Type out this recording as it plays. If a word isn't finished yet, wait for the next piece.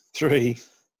Three,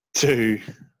 two,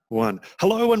 one.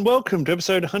 Hello and welcome to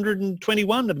episode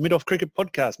 121 of the Mid-Off Cricket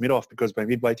Podcast. Mid-Off because by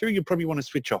midway through you probably want to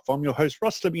switch off. I'm your host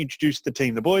Ross. Let me introduce the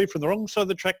team. The boy from the wrong side of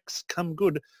the tracks come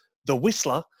good. The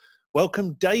Whistler.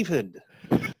 Welcome, David.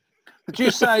 Did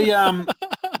you say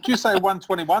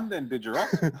 121 then, did you,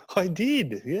 Ross? I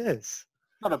did, yes.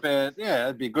 Not a bad, yeah,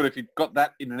 it'd be good if you got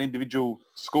that in an individual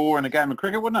score in a game of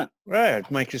cricket, wouldn't it? Right,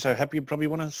 it'd make you so happy you probably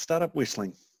want to start up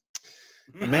whistling.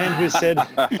 The man who said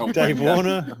Dave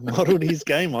Warner modelled his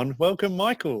game on. Welcome,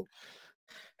 Michael.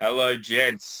 Hello,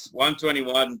 gents.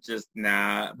 121, just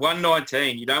nah.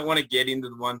 119, you don't want to get into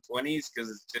the 120s because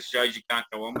it just shows you can't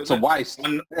go on with it. It's a waste.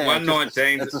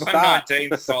 119, it's a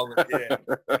 119 solid, yeah.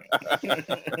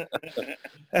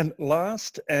 And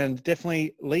last and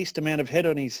definitely least amount of hair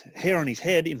on his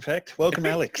head, in fact, welcome,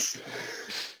 Alex.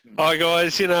 Hi,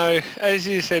 guys. As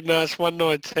you said, no, it's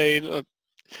 119.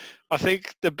 I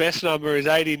think the best number is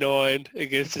 89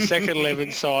 against the second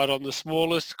 11 side on the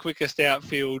smallest, quickest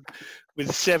outfield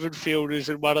with 7 fielders,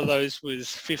 and one of those was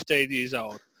 15 years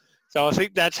old. So I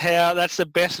think that's the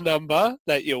best number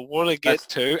that you'll want to get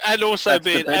to, and also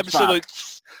be an absolute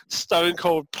stone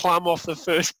cold plumb off the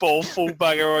first ball, full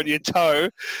bugger on your toe,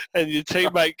 and your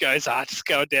teammate goes, just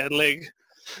go down leg.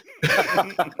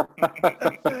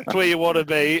 That's where you want to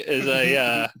be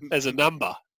as a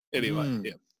number. Anyway,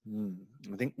 yeah.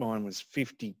 I think mine was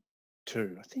 52.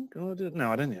 I think, I don't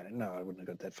know. No, I wouldn't have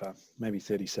got that far. Maybe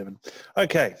 37.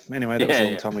 Okay. Anyway, that was a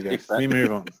long time ago. We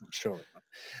move on. Sure.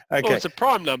 Okay. Well, it's a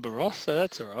prime number, Ross, so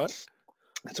that's all right.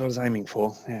 That's what I was aiming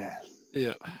for. Yeah.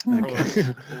 Yeah.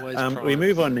 Okay. We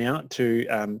move on now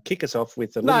to kick us off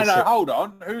with a little... No, hold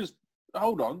on.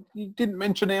 Hold on. You didn't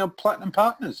mention our platinum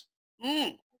partners.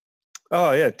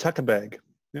 Oh, yeah, Tucker Bag.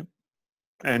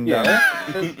 And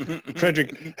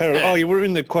Frederick Harold. Oh, you were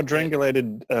in the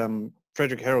quadrangulated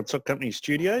Frederick Harold Sock Company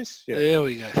studios. Yeah. There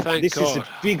we go. Thank this God. Is a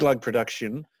Big Lug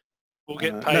production. We'll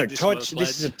get paid.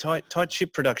 This is a tight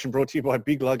ship production brought to you by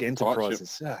Big Lug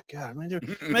Enterprises. Oh God! Imagine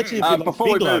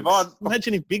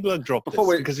if Big Lug dropped us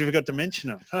because we forgot to mention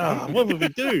it. Oh, what would we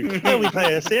do? How would we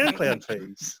pay our SoundCloud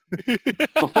fees?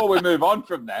 Before we move on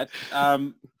from that,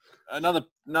 another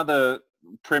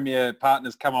premier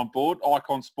partners come on board,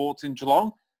 Icon Sports in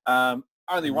Geelong.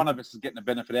 Only one of us is getting a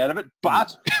benefit out of it,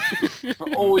 but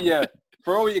for all your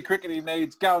cricketing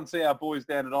needs, go and see our boys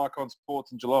down at Icon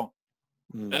Sports in Geelong.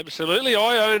 Absolutely.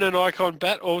 I own an Icon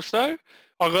bat also.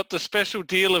 I got the special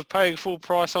deal of paying full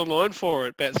price online for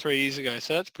it about 3 years ago,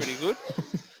 so that's pretty good.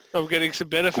 I'm getting some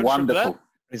benefit from that.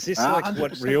 Is this like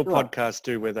what real podcasts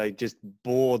do, where they just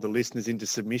bore the listeners into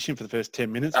submission for the first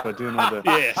 10 minutes by doing all the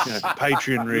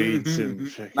Patreon reads? And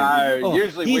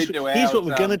usually we do ours. Here's what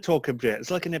we're going to talk about.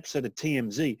 It's like an episode of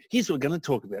TMZ. Here's what we're going to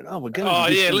talk about. Oh, we're going to... Oh,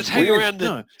 yeah, let's hang around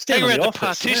the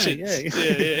partitions.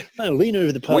 Yeah. No, lean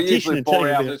over the partition. We usually bore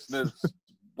our listeners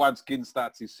once Ginn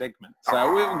starts his segment.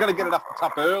 So we're going to get it up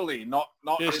early, not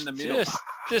in the middle.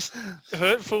 Just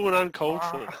hurtful and uncalled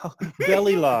for.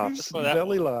 Belly laughs.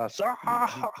 Belly laughs.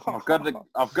 I've got to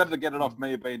get it off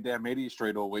me being down Media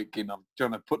Street all weekend. I'm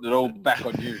trying to put it all back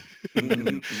on you.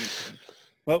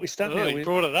 Well, we start now. You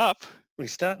brought it up. We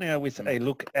start now with a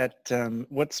look at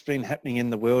what's been happening in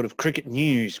the world of cricket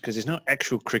news, because there's no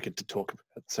actual cricket to talk about.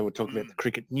 So we'll talk about the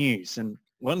cricket news. And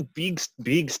one big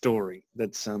story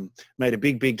that's made a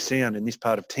big sound in this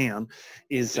part of town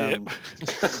is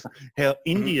how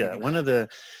India, one of the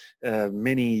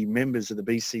many members of the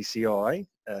BCCI,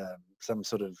 some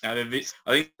sort of... I think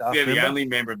they're the only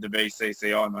member of the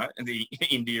BCCI, mate, and the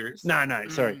India is. No,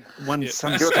 sorry. Some You're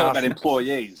staff... talking about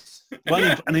employees.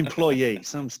 An employee,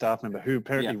 some staff member who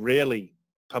apparently rarely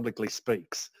publicly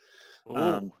speaks,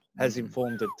 has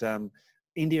informed that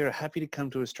India are happy to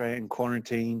come to Australia and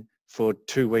quarantine for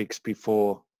 2 weeks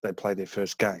before they play their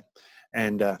first game.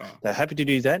 And they're happy to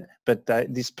do that, but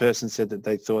this person said that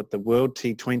they thought the World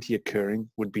T20 occurring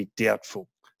would be doubtful.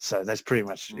 So that's pretty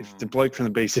much, if the bloke from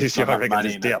the BCCI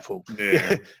reckons it's doubtful,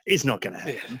 it's not going to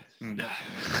happen.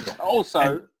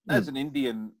 Also, as an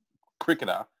Indian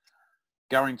cricketer,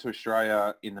 going to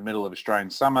Australia in the middle of Australian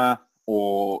summer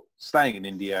or staying in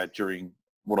India during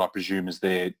what I presume is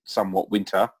their somewhat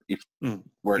winter,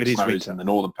 where it snows in the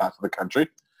northern parts of the country,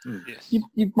 yes. you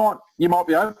might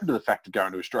be open to the fact of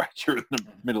going to Australia during the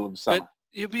middle of summer. But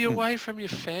you'll be away from your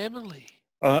family.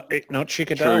 Not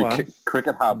Chickadowa.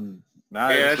 Cricket hub.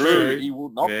 No, true. He will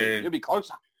not be. He'll be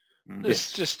closer.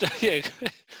 Just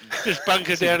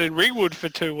bunker down in Ringwood for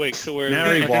 2 weeks or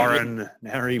wherever.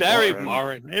 Narry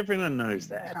Warren. Everyone knows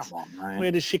that. Come on, man.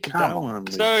 Where does Chickadowa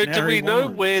live? So do we know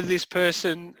where this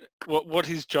person, what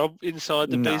his job inside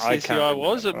the BCCI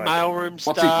was? At mailroom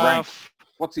staff?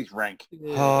 What's his rank?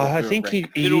 I think he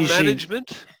middle usually,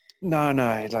 management. No,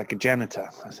 like a janitor,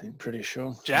 I think, pretty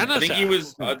sure. Janitor. I think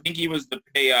he was the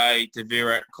PA to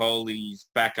Virat Kohli's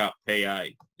backup PA.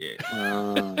 Yeah.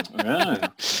 Yeah.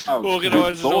 Oh,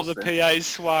 Organises good all the source then. PA's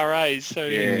soirees, so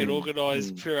he Yeah. can organise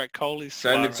Virat Kohli's So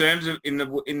in soiree. the terms of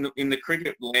in the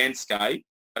cricket landscape,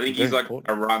 I think he's Very like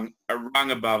important. a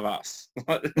rung above us.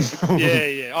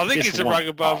 Yeah. I think Just he's a one. rung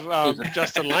above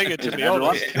Justin Langer, to Isn't be everyone?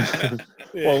 honest. Yeah.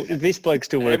 Yeah. Well, this bloke's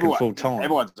still working Everyone- full time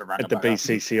Everyone's a run at the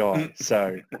BCCI,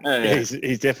 so Yeah.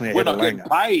 he's definitely We're ahead of not getting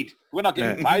Langer. paid. We're not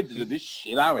getting paid to do this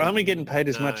shit, are we? Aren't we getting paid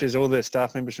as No. much as all the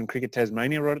staff members from Cricket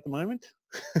Tasmania right at the moment?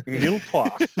 Nil pois.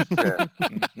 Yeah.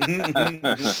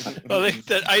 I think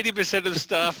that 80% of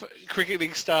staff,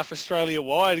 cricketing staff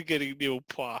Australia-wide are getting nil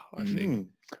pois, I think. Mm.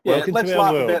 Yeah, Welcome let's to our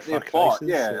laugh world, about their fuck fight. faces.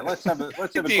 Yeah, let's have a I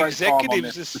think great time on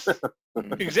this.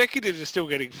 Executives are still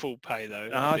getting full pay, though.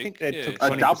 I think they yeah. took A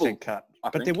 20% double, cut. I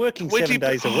But they're think. working 20 7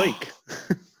 days a week.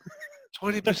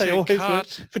 Don't they 20% always cut.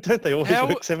 work? But don't they always How-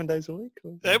 work 7 days a week?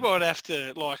 Or- They might have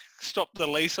to stop the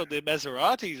lease on their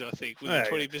Maseratis, I think, with Hey. a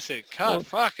 20% cut. Well,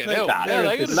 Fucking they hell. can't. Now they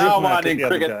At the gotta No do- one supermarket in the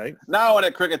other cricket- day. No one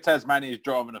at Cricket Tasmania is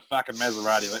driving a fucking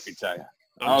Maserati, let me tell you.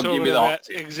 I'll I'm give talking you the hot about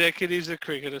tip. executives of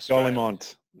Cricket Australia.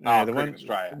 Dolimont. Oh, the Cricket one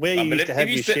Australia. where you used to have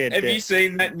your shared have you desk.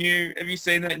 seen that new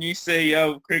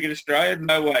CEO of Cricket Australia?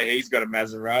 No way he's got a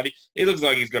Maserati. He looks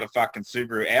like he's got a fucking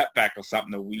Subaru Outback or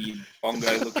something, a weird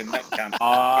bongo looking that cunt. Get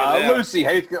out. Lucy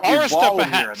Heathcote Forrester, was wild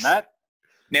perhaps. hearing that.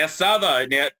 Now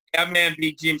our man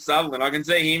Big Jim Sutherland, I can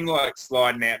see him like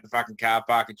sliding out the fucking car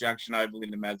park at Junction Oval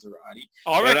in the Maserati.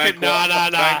 I But I reckon,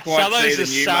 don't no. quite Southerland's see a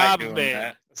the new mate Saab doing man.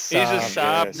 that. He's a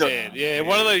Saab man. Yeah,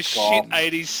 one of those shit Soft.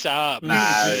 80s Saabs. No,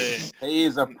 Yeah. he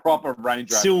is a proper Range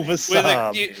Rover. Silver Where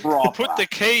Saab. you Proper. put the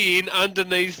key in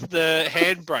underneath the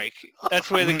handbrake.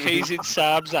 That's where the keys in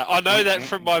Saabs are. I know that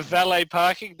from my valet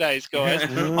parking days, guys.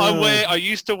 I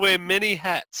used to wear many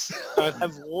hats. I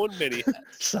have worn many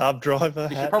hats. Saab driver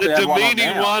You should hat. probably The have one on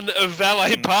demeaning now. one of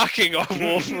valet parking I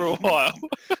wore for a while.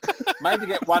 Maybe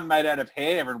get one made out of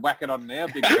hair and whack it on there,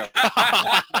 big fella.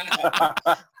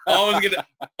 I was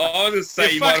gonna say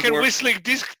You're you might fucking have whistling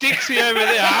Dixie over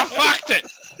there. I fucked it.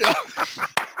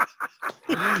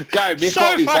 Go, Mick, So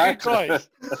what you fucking say? close.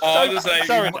 I was gonna say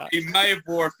Sorry, he may have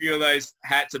wore a few of those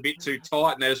hats a bit too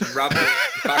tight and they just rubbed the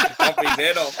fucking top of his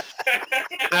head off.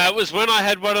 It was when I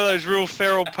had one of those real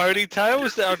feral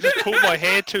ponytails that I just pulled my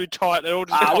hair too tight and it all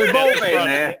just popped We've out all the been front.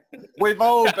 there. We've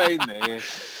all been there.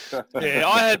 Yeah,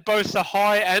 I had both the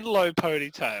high and low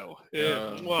ponytail. Yeah.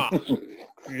 Uh, Mwah.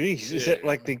 Jeez, is it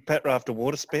like the Pat Rafter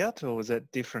water spout or was that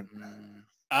different?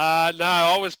 No,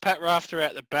 I was Pat Rafter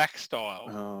out the back style.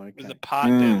 Oh, With okay. the part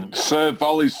down the Serve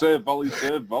volley, serve volley,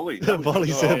 serve volley.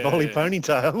 volley, Oh, sir, yeah, volley yeah.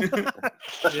 ponytail.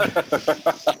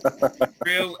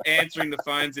 Real answering the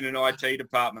phones in an IT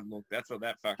department look. That's what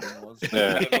that fucking was.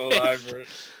 Yeah. That's all over it.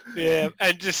 Yeah,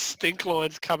 and just stink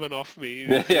lines coming off me.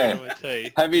 Yeah. Yeah.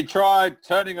 Have you tried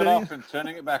turning it off and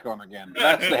turning it back on again?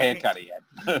 That's the haircut he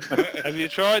had. Have you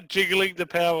tried jiggling the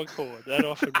power cord? That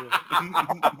often works.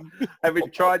 Have you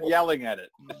tried yelling at it?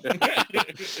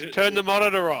 Turn the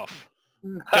monitor off.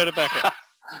 Turn it back on.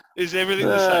 Is everything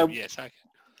the same? Yes,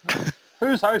 okay.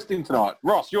 Who's hosting tonight?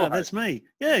 Ross, you're Oh, that's me.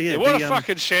 Yeah. Yeah, what the, a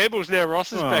fucking shambles now.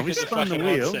 Ross is oh, back we in the spun the fucking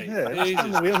hot wheel. seat. Yeah, we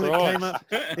spun the Jesus wheel and Christ.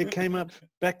 it came up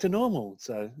back to normal.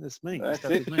 So that's me. That's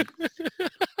Stuck it. with me.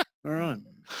 All right.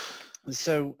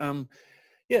 So,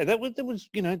 yeah, that was,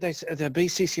 you know, they the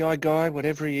BCCI guy,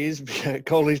 whatever he is,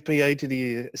 Kohli's PA to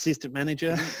the assistant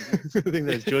manager. I think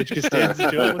that's George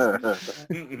Costanza's job.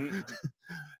 wasn't it?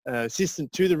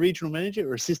 Assistant to the regional manager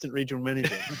or assistant regional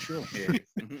manager? I'm not sure.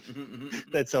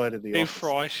 That side of the Beef office.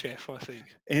 fry chef, I think.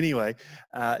 Anyway,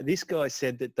 this guy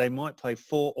said that they might play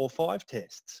 4 or 5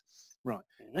 tests. Right.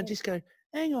 And I just go,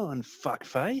 hang on,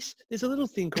 fuckface. There's a little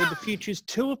thing called the Futures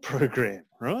Tour program,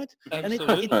 right? And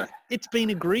Absolutely. it's been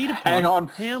agreed upon. Hang on,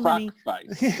 how many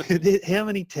fuckface. how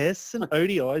many tests and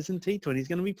ODIs and T20s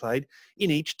going to be played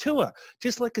in each tour.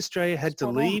 Just like Australia had to Spot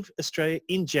on. leave Australia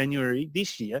in January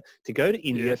this year to go to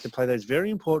India Yes. to play those very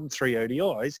important 3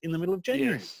 ODIs in the middle of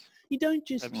January. Yes. You don't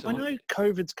just, Absolutely. I know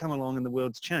COVID's come along and the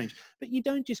world's changed, but you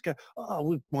don't just go, oh,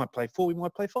 we might play 4, we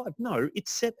might play 5. No,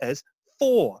 it's set as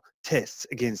 4 tests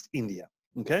against India,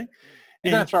 okay?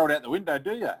 You don't throw it out the window,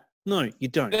 do you? No, you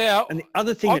don't. Now, And the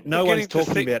other thing I'm that no one's beginning to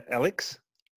talking think- about, Alex,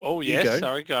 oh, you yes, go.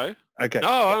 sorry, go. okay,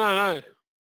 No.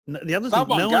 The other thing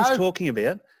Someone no one's go.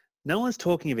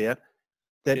 talking about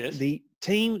that Yes. the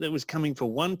team that was coming for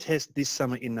 1 test this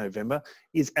summer in November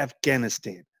is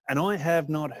Afghanistan. And I have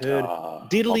not heard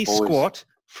diddly my boys. squat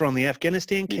from the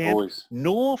Afghanistan Me camp, boys.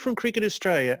 nor from Cricket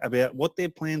Australia about what their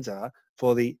plans are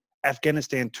for the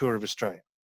Afghanistan tour of Australia.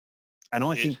 And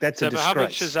I think that's a Mohamed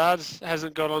disgrace. Shahzad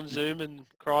hasn't got on Zoom and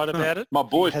cried about it. My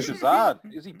boy Has- Shahzad,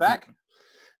 is he back?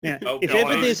 Now, Oh, if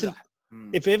God,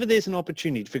 ever there's an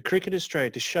opportunity for Cricket Australia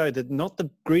to show that not the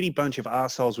greedy bunch of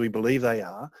arseholes we believe they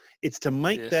are, it's to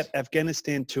make Yes. that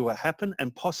Afghanistan tour happen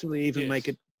and possibly even make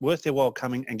it worth their while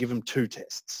coming and give them 2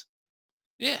 tests.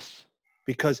 Yes.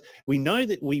 Because we know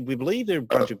that we believe they're a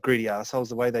bunch of greedy arseholes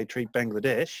the way they treat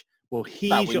Bangladesh. Well,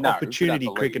 here's we your know, we don't opportunity,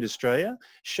 believe. Cricket Australia.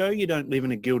 Show you don't live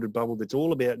in a gilded bubble that's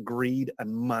all about greed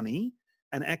and money,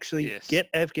 and actually Yes. get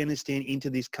Afghanistan into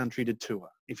this country to tour.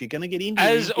 If you're going to get India,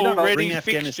 As you don't already bring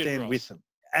fixtured, Afghanistan Ross. with them.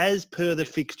 As per the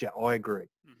Yes. fixture, I agree.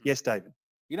 Mhm. Yes, David.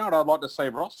 You know what I'd like to see,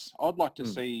 Ross? I'd like to Hmm.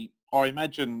 see, I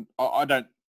imagine, I don't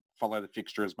follow the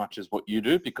fixture as much as what you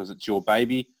do because it's your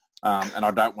baby, and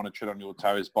I don't want to tread on your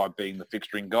toes by being the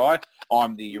fixturing guy.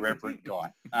 I'm the irreverent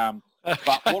guy.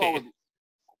 But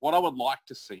what I would like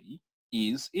to see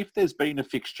is if there's been a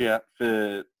fixture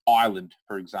for Ireland,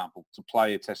 for example, to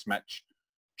play a test match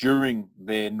during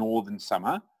their northern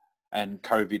summer and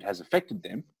COVID has affected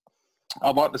them,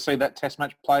 I'd like to see that test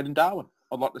match played in Darwin.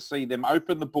 I'd like to see them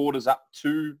open the borders up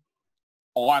to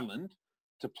Ireland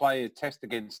to play a test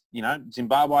against,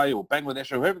 Zimbabwe or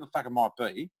Bangladesh or whoever the fuck it might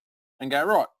be and go,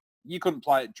 right, you couldn't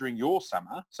play it during your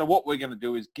summer. So what we're going to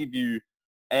do is give you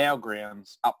our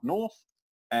grounds up north.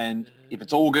 And if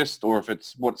it's August or if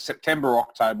it's September or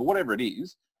October, whatever it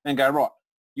is, then go, right,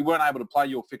 you weren't able to play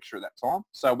your fixture at that time.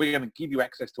 So we're going to give you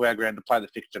access to our ground to play the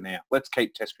fixture now. Let's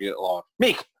keep Test cricket alive.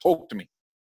 Mick, talk to me.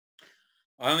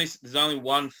 There's only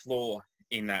one flaw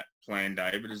in that plan,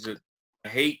 David, is that the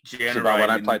heat Zimbabwe don't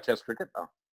generated play Test cricket?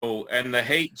 Oh. and the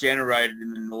heat generated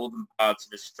in the northern parts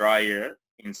of Australia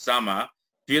in summer, a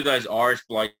few of those Irish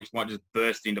blokes might just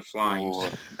burst into flames.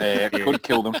 Oh, yeah, it could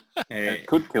kill them. Yeah. It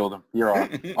could kill them. You're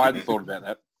right. I hadn't thought about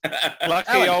that. Lucky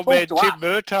Alex, old talk man to Tim us.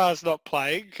 Murtaugh's not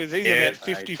playing because he's Yeah, about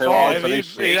too old 55. for He'd, this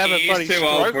shit. he'd have a He bloody is too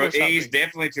old stroke for or it. He's something.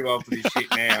 definitely too old for this shit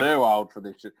now. Too old for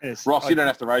this shit. Yes, Ross, I- you don't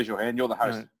have to raise your hand. You're the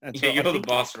host. no, that's Yeah, right. you're I the think-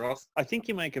 boss, Ross. I think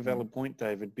you make a valid point,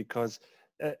 David, because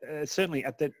certainly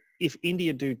at that, if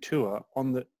India do tour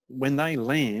when they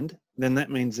land, then that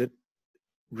means that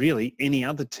really any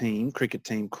other cricket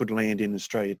team could land in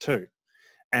Australia too.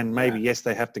 And maybe, yes,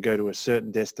 they have to go to a certain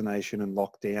destination and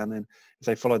lock down. And if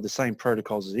they followed the same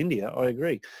protocols as India, I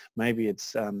agree. Maybe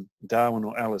it's Darwin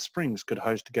or Alice Springs could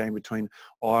host a game between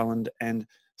Ireland and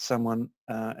someone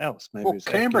else. Maybe Well, it's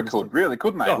Canberra Afghanistan. could, really,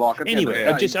 couldn't they? Oh, Like, at the end of anyway, the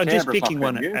I'm day, just Canberra's picking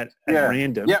not one gonna at yeah.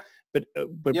 random. Yep.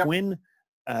 But Yep. when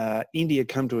India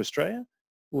come to Australia,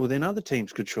 well, then other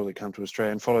teams could surely come to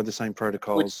Australia and follow the same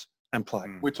protocols and play.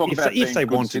 We talk If about they- if being they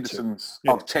good wanted to. citizens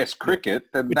Yeah. of Test cricket,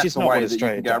 then Which that's is the not way what that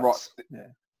Australia you can go, right. does. Yeah.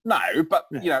 No, but,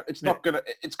 Yeah. it's not going to,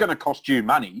 it's going to cost you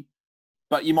money,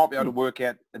 but you might be able to work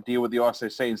out a deal with the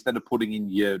ICC instead of putting in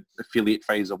your affiliate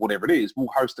fees or whatever it is. We'll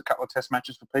host a couple of test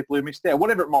matches for people who missed out,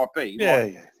 whatever it might be. Yeah.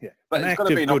 But An it's got act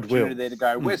to be of an goodwill. opportunity there to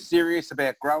go, we're serious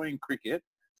about growing cricket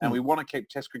and we want to keep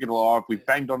Test cricket alive. We've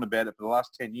banged on about it for the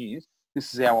last 10 years.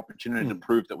 This is our opportunity to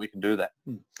prove that we can do that.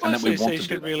 And that we want ICC to do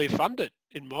should that. really fund it,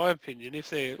 in my opinion, if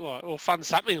they're or fund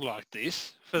something like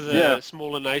this for the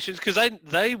smaller nations, because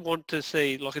they want to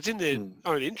see, it's in their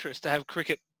own interest to have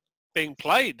cricket being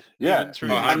played. Yeah, even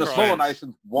through and the crisis. smaller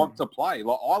nations want to play.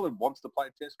 Like Ireland wants to play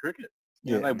Test cricket.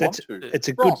 They want to. It's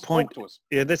a Ross, good point. talk to us.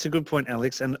 Yeah, that's a good point,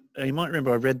 Alex. And you might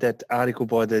remember I read that article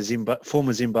by the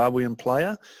former Zimbabwean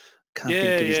player. Can't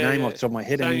think of his name off the top of my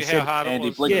head. Saying And he how said, hard it Andy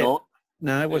was. Blignort.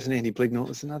 no, it wasn't Andy Blignort. It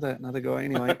was another guy.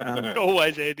 Anyway,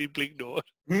 Always Andy Blignort.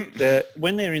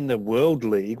 when they're in the World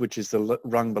League, which is the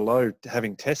rung below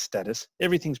having test status,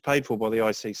 everything's paid for by the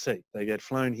ICC. They get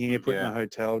flown here, put in a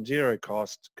hotel, zero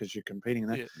cost because you're competing in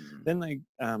that. Yeah. Then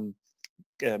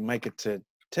they make it to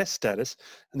test status,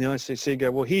 and the ICC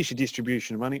go, well, here's your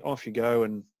distribution of money. Off you go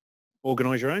and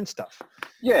organise your own stuff.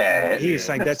 Yeah, He's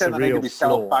saying that's a They need to real be flaw.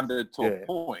 self-funded to a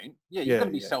point. Yeah, you've got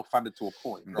to be self-funded to a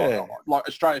point. Right? Yeah. Like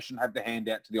Australia shouldn't have the hand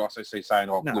out to the ICC saying,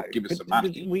 "Oh, No, look, give us but- some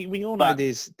money." but we all know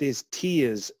there's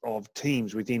tiers of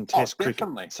teams within Test cricket.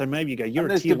 definitely. So maybe you go, you're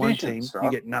And a there's tier one team, divisions, you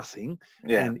right? get nothing,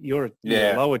 Yeah, and you're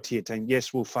a lower tier team.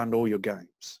 Yes, we'll fund all your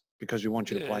games because we want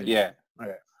you to play. them. yeah.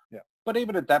 Yeah. But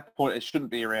even at that point, it shouldn't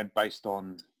be around based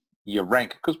on your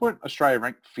rank, because weren't Australia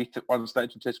ranked fifth at one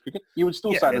stage in Test cricket? You would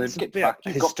still say to them, it's "Get about fucked.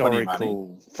 You've got plenty of money."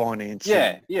 historical finance,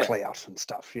 Yeah, and clout and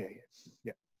stuff. Yeah.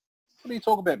 What are you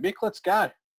talking about, Mick? Let's go.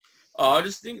 I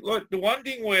just think, the one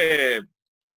thing where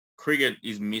cricket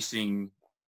is missing,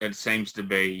 it seems to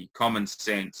be common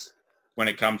sense when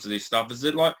it comes to this stuff, is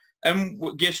that, and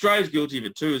Australia's guilty of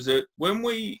it too, is that when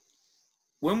we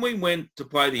went to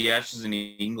play the Ashes in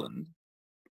England,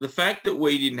 the fact that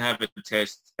we didn't have a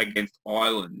test against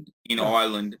Ireland in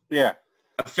Ireland Yeah.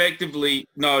 effectively,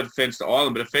 no offense to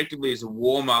Ireland, but effectively as a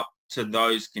warm-up to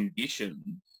those conditions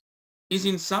is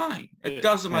insane. It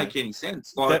doesn't make any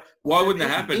sense. Like, why wouldn't that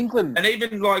happen? England. And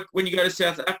even like when you go to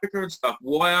South Africa and stuff,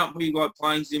 why aren't we like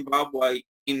playing Zimbabwe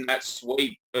in that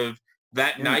sweep of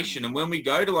that nation? And when we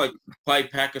go to like play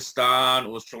Pakistan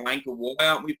or Sri Lanka, why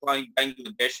aren't we playing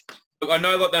Bangladesh? Look, I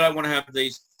know like they don't want to have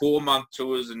these 4-month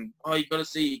tours and you got to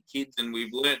see your kids, and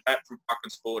we've learnt that from fucking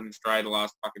sport in Australia the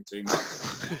last fucking 2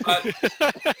 months. But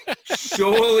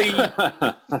surely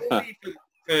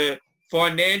for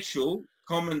financial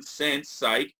common sense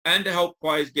sake, and to help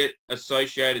players get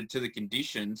associated to the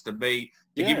conditions to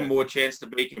give them more chance to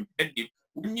be competitive,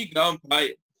 wouldn't you go and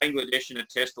play Bangladesh in a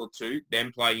test or two,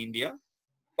 then play India,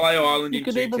 play Ireland in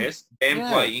 2 tests, then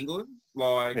play England?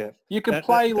 Like you could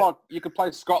play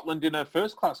Scotland in a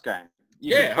first class game.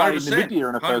 You could play 100%, Namibia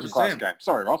in a first class game.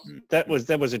 Sorry, Ross. That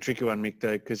was a tricky one, Mick,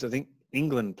 though, because I think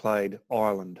England played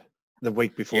Ireland the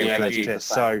week before the first test.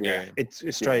 So it's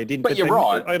Australia didn't. But you're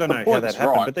right. I don't know how that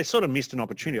happened, but they sort of missed an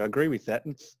opportunity. I agree with that.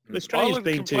 And Australia's Ireland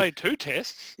been can play 2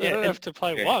 tests. They don't have to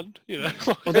play one. You know,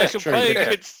 well, they that's can true, play but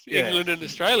against England and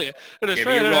Australia, and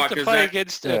Australia don't have to play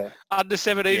against under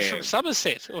 17s from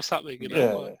Somerset or something. You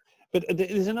know. But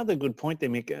there's another good point there,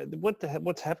 Mick.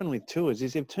 What's happened with tours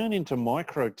is they've turned into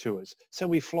micro tours. So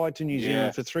we fly to New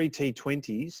Zealand for 3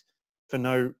 T20s for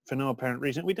no apparent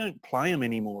reason. We don't play them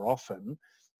any more often,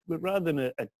 but rather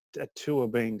than a tour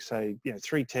being, say,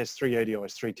 3 tests, 3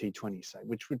 ODIs, 3 T20s, say,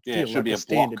 which would feel like a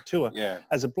standard tour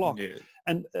as a block. Yeah.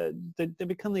 And they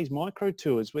become these micro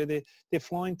tours where they're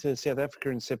flying to South Africa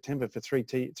in September for 3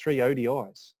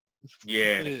 ODIs.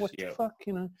 What the fuck,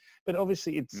 But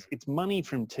obviously it's money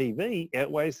from TV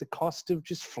outweighs the cost of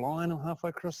just flying them halfway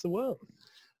across the world.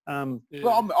 Well,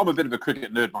 I'm a bit of a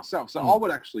cricket nerd myself, so I would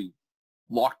actually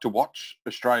like to watch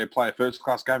Australia play a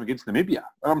first-class game against Namibia.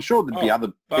 And I'm sure there'd be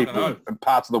other people in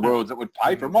parts of the world that would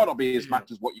pay for it. It might not be as much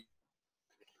as what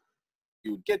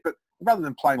you would get, but rather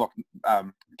than playing like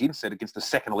Ginn said against the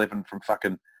second 11 from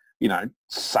fucking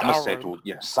Somerset or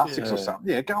Sussex or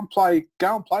something. Go and play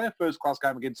a first class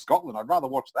game against Scotland. I'd rather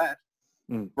watch that.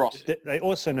 Ross. They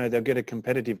also know they'll get a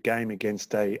competitive game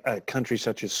against a country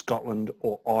such as Scotland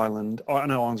or Ireland. I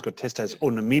know Ireland's got test days,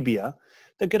 or Namibia.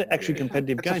 They'll get an actually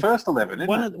competitive game. It's the first 11,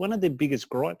 isn't it? One of their biggest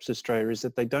gripes, Australia, is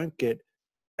that they don't get,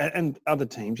 and other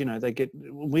teams, they get,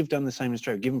 we've done the same in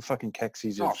Australia, give them fucking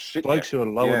caxies of blokes who are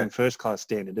lower than first class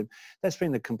standard. And that's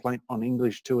been the complaint on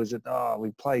English tours that,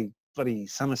 we play bloody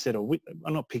Somerset or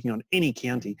I'm not picking on any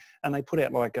county, and they put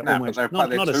out like almost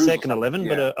not a second 11,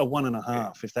 but a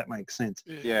 1.5, if that makes sense.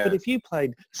 But if you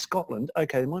played Scotland,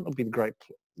 okay, it might not be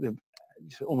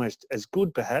almost as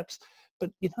good perhaps,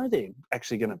 but they're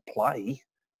actually going to play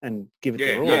and give it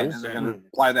their all. And they're going to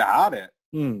play their heart out.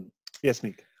 Yes,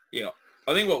 Mick. Yeah,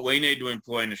 I think what we need to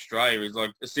employ in Australia is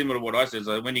like similar to what I said.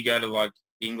 So when you go to like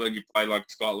England, you play like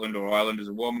Scotland or Ireland as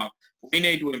a warm-up. We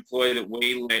need to employ that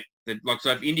we let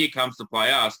so if India comes to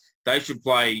play us, they should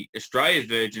play Australia's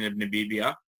version of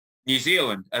Namibia, New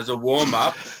Zealand as a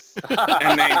warm-up,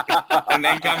 and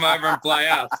then come over and play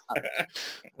us.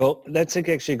 Well, that's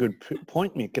actually a good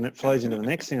point, Mick, and it flows into the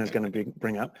next thing I was going to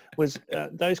bring up, was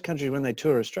those countries, when they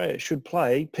tour Australia, should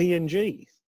play PNG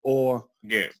or...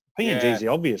 PNG is the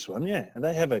obvious one, and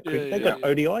they have they've got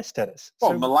ODI status.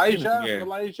 Well, so,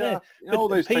 Malaysia, all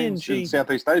those teams in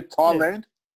Southeast Asia, Thailand.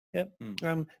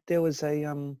 There was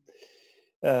a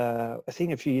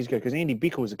thing a few years ago, because Andy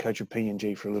Bicker was a coach of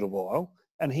PNG for a little while,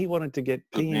 and he wanted to get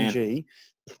PNG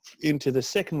into the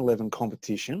second 11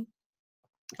 competition,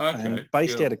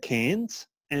 based out of Cairns,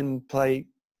 and play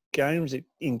games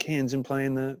in Cairns and play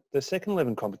in the second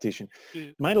 11 competition.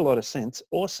 Made a lot of sense.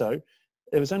 Also,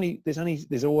 there's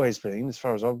always been, as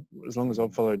long as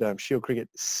I've followed Shield cricket,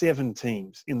 7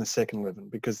 teams in the second 11,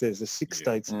 because there's the 6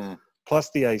 states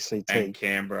plus the ACT. And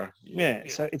Canberra.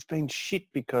 So it's been shit,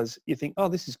 because you think,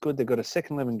 this is good. They've got a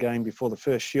second 11 game before the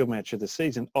first Shield match of the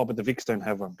season. But the Vics don't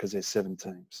have one because there's 7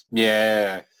 teams.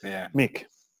 Yeah. Mick.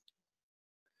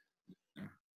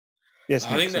 Yes,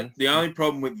 I think that the only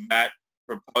problem with that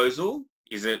proposal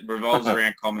is it revolves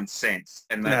around common sense,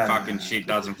 and that fucking shit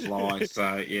doesn't fly. So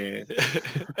and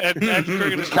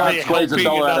cricket is can't squeeze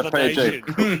 $1 out of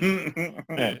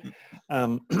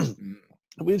PG.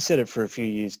 We've said it for a few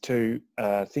years too.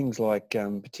 Things like,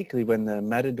 particularly when the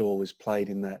Matador was played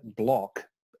in that block,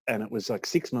 and it was like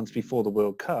 6 months before the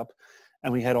World Cup,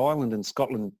 and we had Ireland and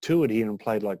Scotland toured here and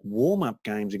played like warm-up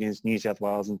games against New South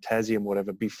Wales and Tassie and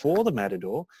whatever before the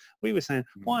Matador. We were saying,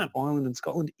 why aren't Ireland and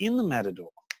Scotland in the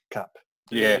Matador Cup?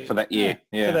 For that year.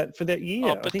 For that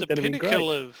year. I think that'd be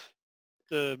great.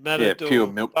 The Matador pure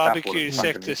milk tap, barbecue what it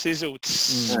fucking sector is. sizzle.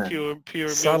 Mm. Pure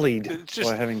milk. Sullied It's just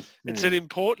by having... it's an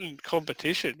important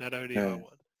competition, that ODI Yeah.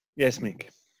 one. Yes, Mick.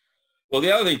 Well,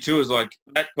 the other thing too is like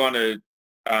that kind of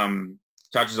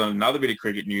touches on another bit of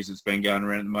cricket news that's been going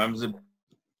around at the moment. Is that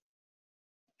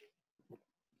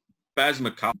Baz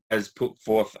McCullum has put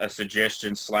forth a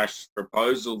suggestion /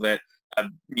 proposal that a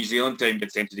New Zealand team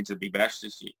gets entered into the Big Bash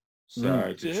this year.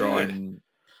 So to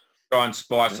try and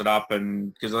spice it up,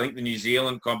 and because I think the New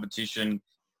Zealand competition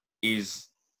is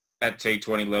at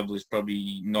T20 level is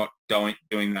probably not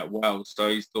doing that well. So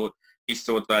he's thought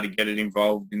they'd get it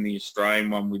involved in the Australian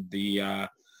one with the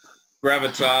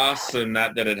gravitas and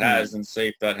that it has, and see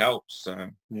if that helps. So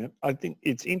yeah, I think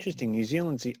it's interesting. New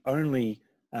Zealand's the only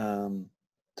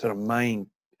sort of main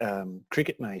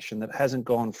cricket nation that hasn't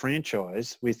gone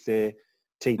franchise with their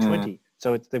T20.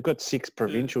 So they've got 6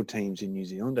 provincial teams in New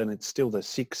Zealand, and it's still the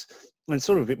 6. And it's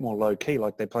sort of a bit more low key,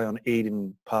 like they play on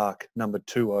Eden Park, number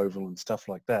 2 oval and stuff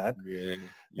like that.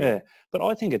 Yeah. But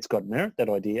I think it's got merit, that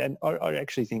idea, and I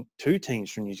actually think 2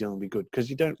 teams from New Zealand would be good, because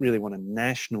you don't really want a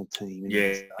national team. In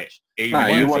this stage. No,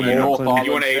 you want a North Island,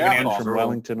 you want to even South out one Island. from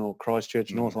Wellington or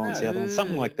Christchurch, North Island, South Island,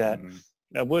 something like that.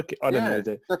 I don't know.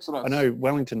 That's what I know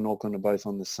Wellington and Auckland are both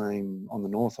on the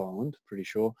North Island, pretty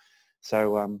sure.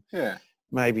 So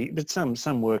maybe, but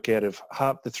some work out of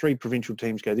half the 3 provincial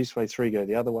teams go this way, 3 go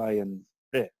the other way, and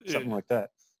something like that.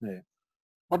 Yeah.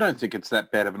 I don't think it's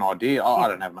that bad of an idea. I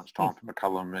don't have much time for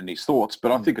McCullum and his thoughts,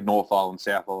 but I think a North Island,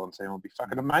 South Island team would be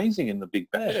fucking amazing in the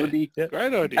Big Bash. Would be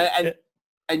great idea.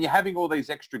 And you're having all these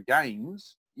extra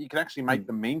games, you can actually make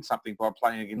them mean something by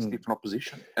playing against different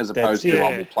opposition, as opposed to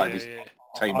I will play this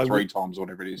team 3 times or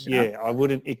whatever it is. You know? I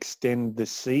wouldn't extend the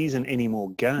season any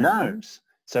more games. No.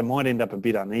 So it might end up a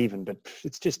bit uneven, but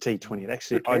it's just T20. It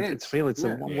actually, I feel it's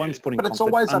one's putting. But it's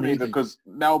always uneven because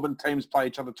Melbourne teams play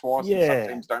each other twice, and some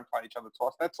teams don't play each other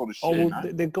twice. That sort of shit. Oh, well,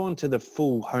 they've gone to the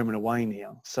full home and away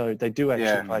now, so they do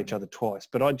actually play each other twice.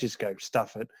 But I'd just go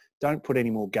stuff it. Don't put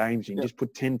any more games in. Just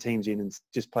put 10 teams in and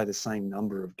just play the same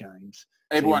number of games.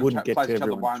 Everyone plays each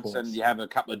other once, and you have a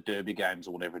couple of derby games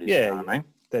or whatever it is. Yeah, you know what I mean?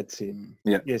 That's it.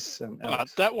 Yeah. Yes. But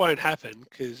that won't happen,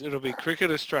 because it'll be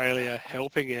Cricket Australia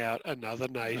helping out another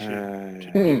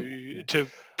nation to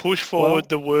push forward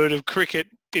the word of cricket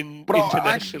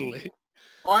internationally.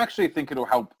 I actually think it'll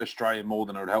help Australia more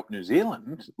than it would help New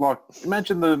Zealand. Like,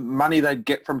 imagine the money they'd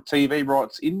get from TV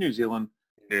rights in New Zealand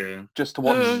just to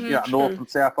watch North and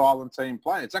South Island team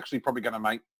play. It's actually probably going to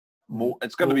make more.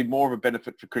 It's going to be more of a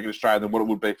benefit for Cricket Australia than what it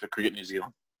would be for Cricket New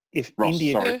Zealand. If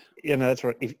India, that's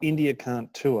right. If India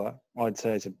can't tour, I'd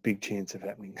say it's a big chance of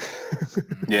happening.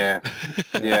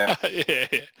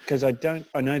 Because I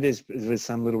know there's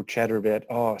some little chatter about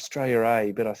Australia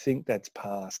A, but I think that's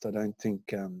past. I don't think.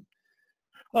 We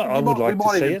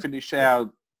might even finish our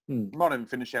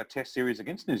Test series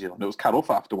against New Zealand. It was cut off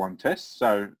after 1 Test,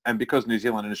 so because New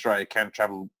Zealand and Australia can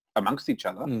travel amongst each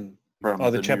other.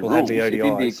 The chap will have the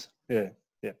ODIs.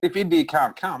 If India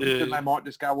can't come, then they might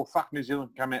just go, well, fuck, New Zealand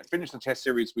can come out, finish the Test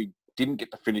series we didn't get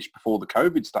to finish before the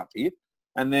COVID stuff hit,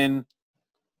 and then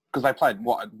because they played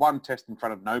 1 Test in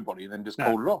front of nobody, and then just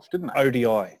called it off, didn't they?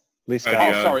 ODI list.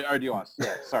 Sorry, ODIs.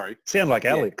 Yeah, sorry. Sound like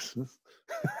Alex.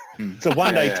 It's a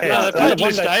one-day test. No, they played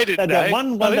list A, didn't they? They got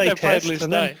one-day test,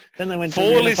 and then they went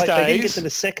 4 list days. They didn't get to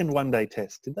the second one-day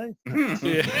test, did they?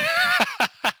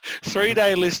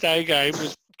 3-day list A game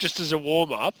was just as a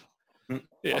warm-up.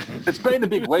 Yeah. It's been a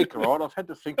big week, all right? I've had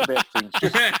to think about things.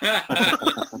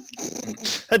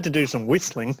 Had to do some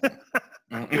whistling.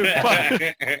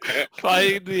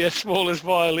 Playing the smallest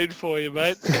violin for you,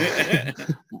 mate.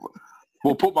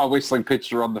 We'll put my whistling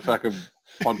picture on the fucking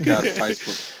podcast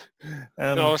Facebook.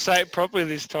 I'll say it properly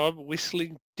this time.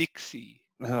 Whistling Dixie.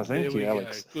 Oh, thank you,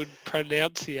 Alex. Good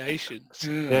pronunciation.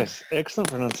 Yes,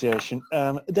 excellent pronunciation.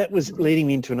 That was leading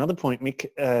me into another point, Mick,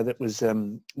 that was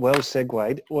well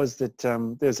segued, was that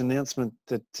there's an announcement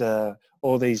that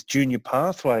all these junior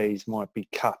pathways might be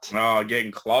cut. Oh,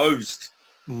 getting closed.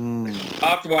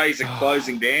 Pathways are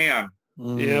closing down.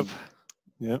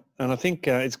 Yep, and I think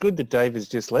it's good that Dave has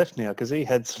just left now, because he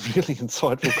had some really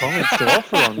insightful comments to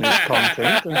offer on this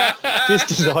content. And just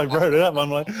as I wrote it up,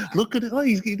 I'm like, look at it. Oh,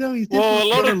 he's definitely a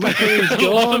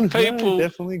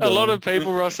lot of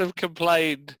people, Ross, have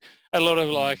complained. A lot of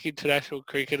international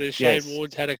cricketers. Shane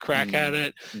Warne's had a crack at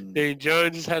it. Dean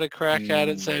Jones has had a crack at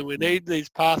it, saying we need these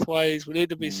pathways. We need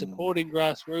to be supporting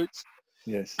grassroots.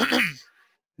 Yes.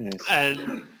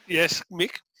 And yes,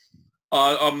 Mick.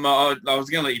 I was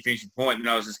going to let you finish your point, and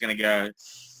I was just going to go,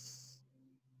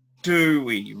 do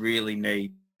we really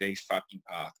need these fucking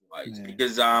pathways?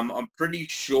 Because I'm pretty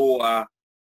sure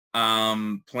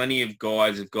plenty of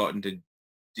guys have gotten to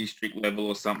district level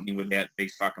or something without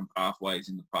these fucking pathways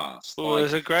in the past. Well,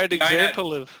 there's a great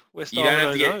example of West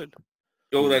Island Zone.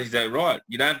 Oh, that's exactly right.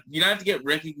 You don't have to get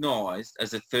recognised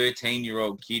as a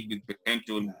 13-year-old kid with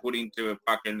potential and put into a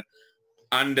fucking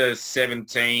under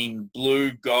 17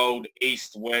 blue, gold,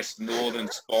 east, west, northern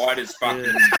Spiders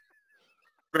fucking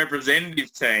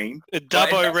representative team. A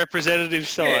Dubbo representative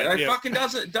side. Yeah, it fucking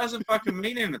doesn't fucking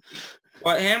mean anything.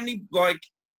 Like how many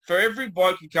for every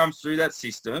bloke who comes through that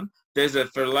system, there's a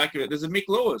Mick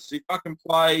Lewis who fucking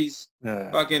plays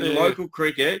local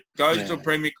cricket, goes to a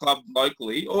Premier club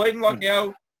locally, or even like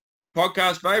our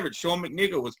podcast favourite, Sean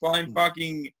McNichol, was playing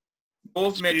fucking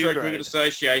North Metro Cricket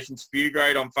Association spew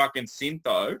grade on fucking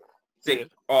Syntho. Said,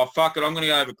 oh fuck it, I'm going to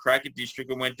go over Cracker District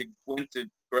and went to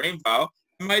Greenvale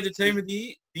and made the team of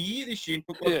the year this year and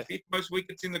took the fifth most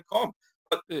wickets in the comp.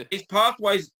 But his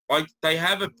pathways, they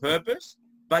have a purpose,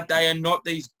 but they are not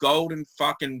these golden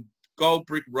fucking gold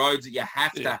brick roads that you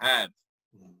have to have.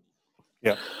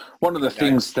 Yeah. One of the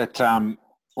things that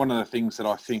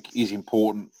I think is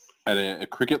important at a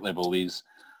cricket level is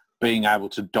being able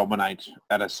to dominate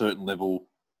at a certain level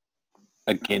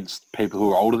against people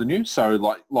who are older than you.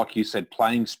 So like you said,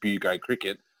 playing spew grade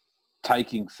cricket,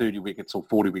 taking 30 wickets or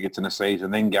 40 wickets in a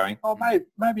season, then going, oh,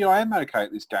 maybe I am okay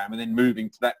at this game, and then moving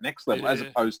to that next level, as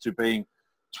opposed to being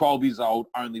 12 years old,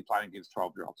 only playing against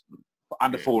 12-year-olds,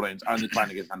 under 14s, only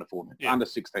playing against under 14s, under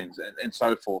 16s, and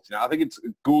so forth. I think it's a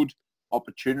good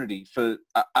opportunity for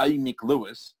a Mick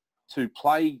Lewis to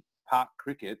play park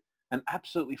cricket and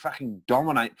absolutely fucking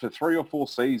dominate for 3 or 4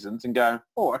 seasons and go,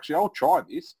 oh, actually, I'll try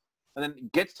this. And then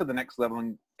gets to the next level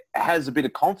and has a bit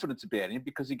of confidence about him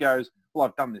because he goes, well,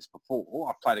 I've done this before.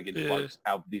 I've played against blokes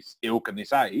of this ilk and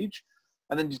this age.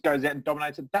 And then just goes out and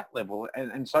dominates at that level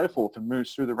and so forth and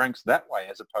moves through the ranks that way,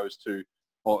 as opposed to,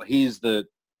 well, here's the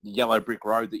yellow brick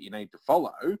road that you need to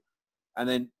follow. And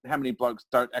then how many blokes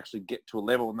don't actually get to a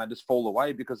level and they just fall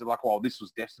away because they're like, well, this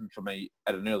was destined for me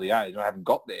at an early age. I haven't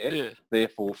got there. Yeah.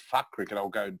 Therefore, fuck cricket. I'll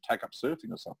go and take up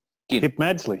surfing or something. Hip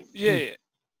Madsley. Yeah.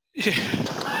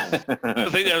 I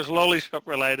think that was lollipop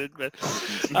related, but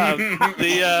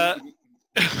I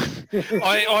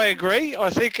agree. I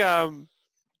think I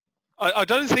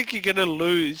don't think you're going to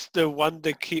lose the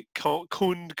wonder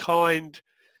kind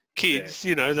kids,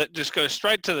 that just go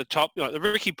straight to the top, like the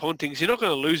Ricky Pontings. You're not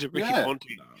going to lose a Ricky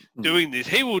Ponting doing this.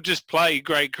 He will just play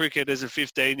great cricket as a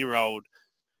 15-year-old,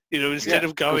 instead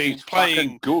of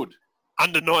playing good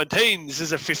under 19s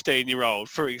as a 15-year-old,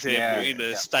 for example, in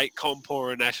a state comp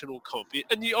or a national comp.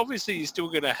 And you're still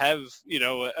going to have,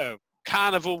 a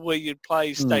carnival where you'd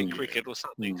play state cricket or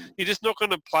something. You're just not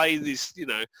going to play this,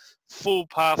 full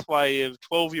pathway of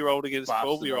 12-year-old against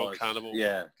 12-year-old carnival.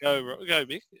 Yeah. Go,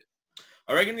 Mick.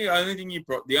 I reckon the only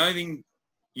thing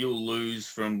you'll lose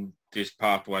from this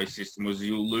pathway system was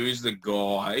you'll lose the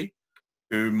guy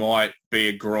who might be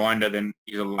a grinder than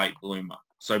is a late bloomer.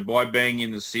 So by being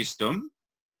in the system,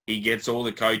 he gets all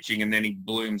the coaching and then he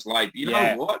blooms late. But you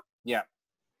know what? Yeah.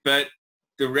 But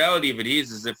the reality of it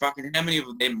is that fucking how many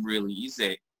of them really is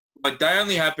there? Like, they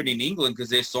only happen in England because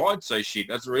their side's so shit.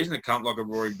 That's the reason a cunt like a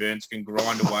Rory Burns can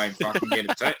grind away and fucking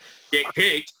get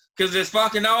picked, because there's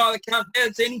fucking no other cunt there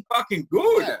that's any fucking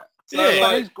good. Yeah.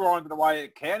 So he's grinding away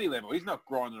at county level. He's not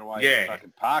grinding away at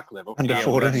fucking park level. Under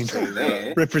 14.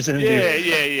 There.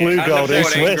 Representative. Blue, gold,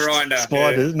 east, west. Grinder.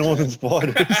 Spiders, northern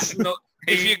spiders.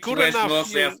 If you're good west, enough, north,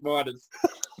 south spiders.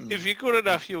 If you're good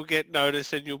enough, you'll get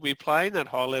noticed and you'll be playing that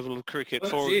high level of cricket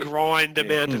for a grind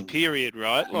amount of period,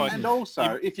 right? Like, and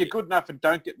also, if you're good enough and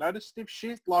don't get noticed, stiff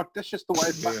shit, like, that's just the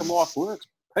way fucking life works.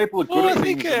 People are good at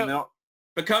things and not...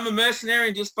 Become a mercenary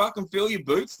and just fucking fill your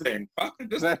boots then. Fucking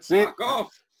just fuck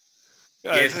off.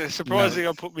 It's surprising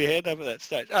I put my hand up at that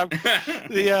stage.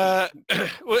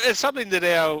 It's something that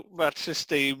our much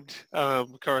esteemed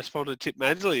correspondent Tip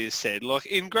Mansley has said. Like,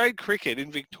 in grade cricket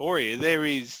in Victoria, there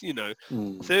is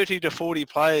 30 to 40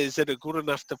 players that are good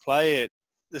enough to play at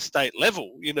the state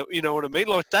level. You know what I mean?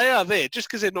 Like, they are there just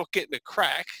because they're not getting a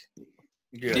crack.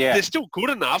 They're still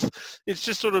good enough. It's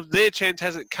just sort of their chance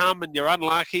hasn't come and you're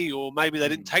unlucky, or maybe they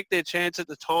didn't take their chance at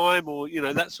the time, or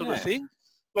that sort of thing.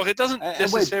 Like, it doesn't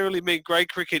necessarily mean grade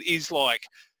cricket is like,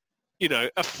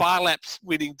 a far lapse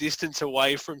winning distance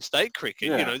away from state cricket.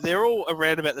 Yeah. They're all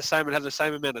around about the same and have the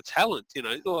same amount of talent,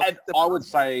 Like, and I would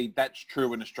say that's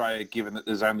true in Australia, given that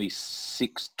there's only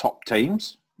 6 top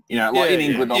teams. In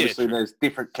England, obviously, there's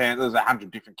different there's 100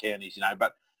 different counties,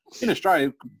 but in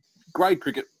Australia, grade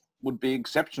cricket would be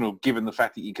exceptional, given the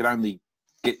fact that you could only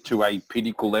get to a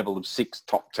pinnacle level of 6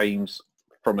 top teams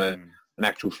from an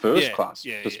actual first class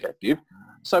perspective.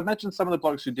 So imagine some of the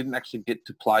blokes who didn't actually get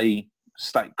to play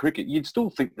state cricket. You'd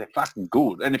still think they're fucking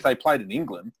good. And if they played in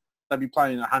England, they'd be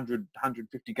playing 100,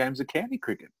 150 games of county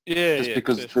cricket. Yeah, Just yeah,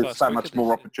 because first there's class so cricket, much more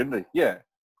isn't it? opportunity. Yeah.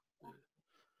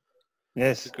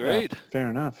 Yes, Agreed. fair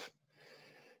enough.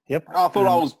 Yep. I thought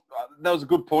I was. That was a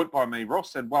good point by me.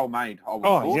 Ross said, "Well made." I would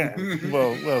Oh thought.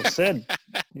 yeah, well said.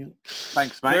 Yeah.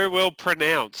 Thanks, mate. Very well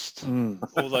pronounced. Mm.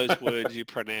 All those words you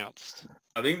pronounced.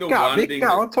 I think the Go on, one Vic, thing.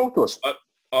 go on, talk to us.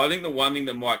 I think the one thing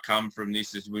that might come from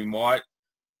this is we might,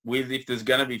 if there's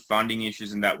going to be funding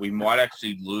issues and that, we might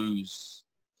actually lose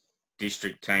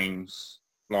district teams.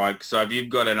 Like, so if you've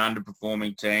got an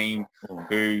underperforming team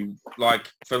who,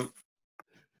 like,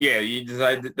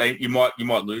 you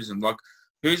might lose them. Like,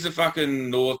 who's the fucking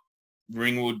North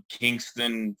Ringwood,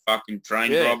 Kingston, fucking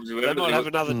train robs? They might have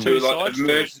another Mm. two Like, sides.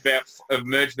 have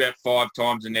merged about 5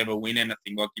 times and never win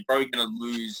anything. Like, you're probably going to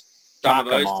lose some of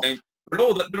Fuck 'em those off. teams. But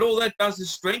all that does is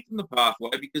strengthen the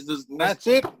pathway because there's That's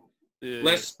it. Yeah.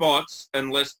 less spots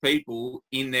and less people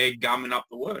in there gumming up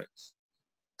the works.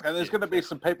 And there's going to be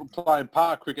some people playing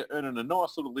park cricket, earning a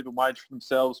nice little living wage for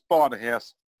themselves, buying a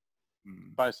house,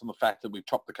 based on the fact that we've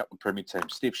topped a couple of Premier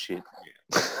teams. Stiff shit.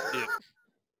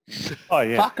 Oh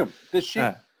yeah. Fuck them. There's shit.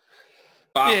 Yeah.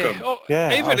 Fuck Yeah, 'em. oh, Yeah,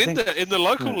 I even in think- the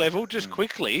local Yeah. level, just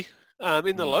quickly,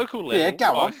 in the local level, Yeah,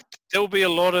 go on. there'll be a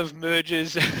lot of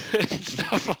mergers and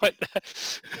stuff like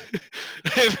that.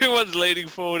 Everyone's leaning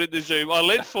forward in the Zoom. I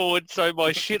leaned forward so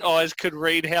my shit eyes could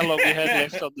read how long we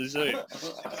had left on the Zoom.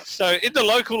 So in the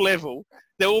local level,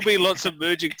 there will be lots of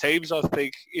merging teams, I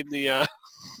think, in the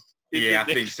Yeah, I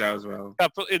think so as well.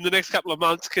 in the next couple of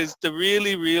months, because the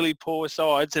really, really poor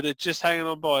sides that are just hanging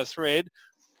on by a thread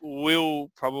will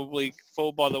probably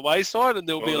fall by the wayside, and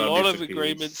there'll be a Well, lot they'll of disappear.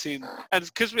 agreements in, and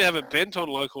because we have a bent on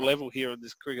local level here on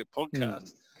this cricket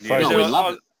podcast. Yeah. No, So we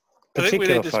love it. I think we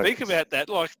Particular need to speak focus. about that,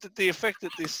 like the effect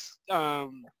that this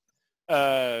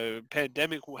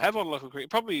pandemic will have on local cricket,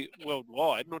 probably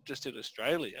worldwide, not just in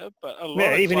Australia, but a lot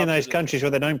Yeah, of even in clubs those that- countries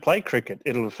where they don't play cricket,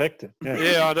 it'll affect it. Yeah.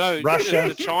 Yeah, I know.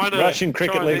 Russia- the China, Russian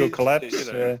cricket league will Chinese, collapse.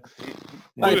 you know.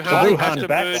 The Wuhan have Wuhan to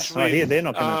bats, merge I hear with, they're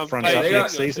not going to front hey, up they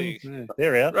next are- season. Yeah,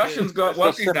 they're out. Russian's got,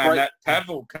 what's his name, that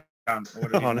Pavel cunt.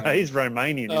 Oh no, he's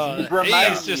Romanian. Oh, Isn't He's he's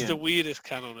Romanian. just the weirdest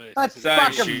cunt on earth. That's Same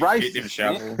fucking shit, racist. different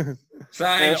shovel. man.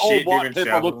 Same Yeah, all shit, white different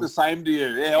people shovel. look the same to you.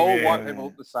 Yeah, all Yeah. white people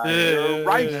look the same. You're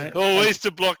racist. Oh,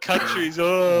 Eastern Bloc countries.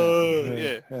 Oh,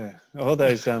 yeah. All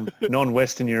those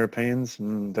non-Western Europeans,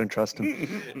 don't trust them.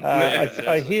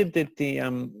 I hear that the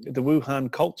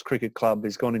Wuhan Colts Cricket Club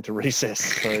has gone into recess.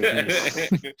 So,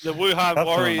 The Wuhan Tough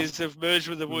Warriors have merged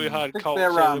with the Wuhan think Colts.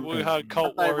 they're, So the Wuhan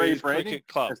Colt aren't they Warriors rebranding? Cricket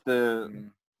Club. It's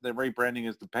they're rebranding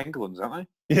as the Pangolins, aren't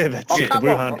yeah, that's Oh, it. The come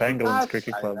on, Wuhan bro. Pangolins Don't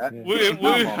Cricket say Club. that. Yeah. Come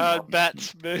on, Wuhan bro.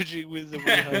 Bats merging with the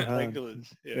Wuhan Wuhan. Pangolins.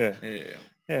 Yeah. Yeah, Yeah.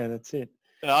 yeah, that's it.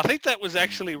 I think that was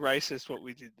actually racist what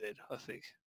we did then, I think.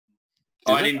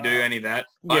 I didn't do any of that.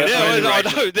 Yeah, I, Yeah, made the I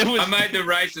racist- know. There was, I made the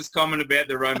racist comment about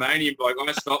the Romanian bloke.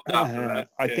 I stopped after that.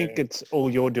 I think it's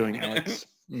all you're doing, Alex.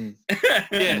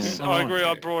 yes, Mm. I agree.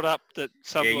 I brought up that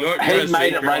some Yeah, of you're- the- you're He a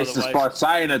made it secret racist by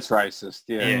saying it's racist.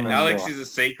 Yeah, Yeah, Mm. Alex right. is a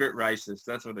secret racist.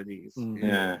 That's what it is. Mm.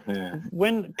 Yeah.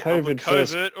 When of a COVID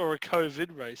first, covert or a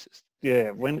COVID racist. yeah,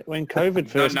 when COVID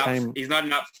first came, He's not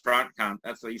an upfront cunt.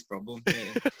 That's his problem.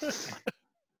 Yeah.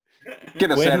 Get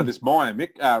us When- out of this mire, Mick.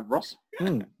 Ross.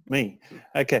 me.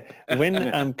 Okay, when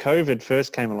COVID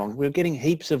first came along, we were getting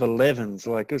heaps of 11s.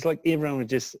 Like it was like everyone was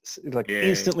just like Yeah.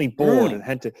 instantly bored and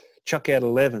had to chuck out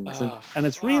 11s, Oh, and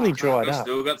it's really dried I've up.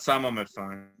 still got some on my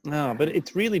phone. No, but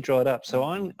it's really dried up. So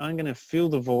I'm going to fill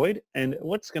the void, and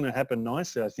what's going to happen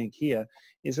nicely, I think, here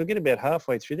is we'll get about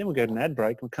halfway through, then we'll go to an ad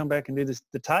break, and we'll come back and do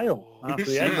the tail after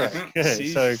the ad break. Yeah,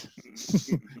 so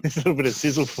it's a little bit of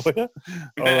sizzle for you.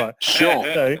 All right. Sure.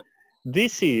 So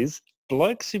this is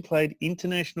blokes who played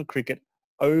international cricket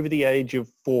over the age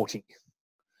of 40.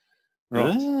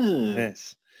 Right.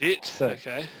 Yes. It. So-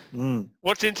 Okay. Mm.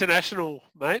 What's international,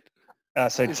 mate?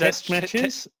 So Is that test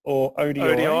matches or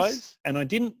ODIs, ODIs? and I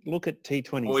didn't look at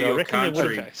T20s. Or I your reckon there would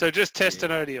country. have, Okay. So just test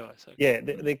and ODIs. Okay. yeah,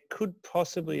 there could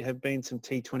possibly have been some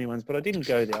T20 ones, but I didn't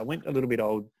go there. I went a little bit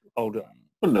older.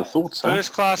 Wouldn't have thought so.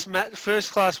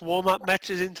 First class warm up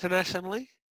matches internationally.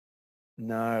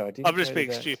 No, I didn't. I'm just go to being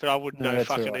that. stupid. I wouldn't No, know that's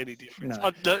fucking all right. any difference.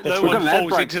 No. No We've one got an ad falls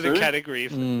break into the soon. category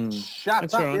of Shut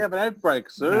That's up. all right. We have an ad break,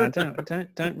 No, sir.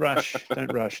 don't rush.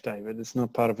 Don't rush, David. It's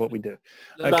not part of what we do.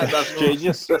 That- Okay. That's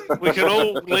genius. We can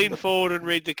all lean forward and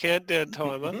read the countdown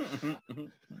timer.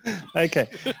 Okay,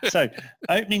 so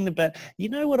opening the bat. You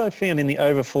know what I found in the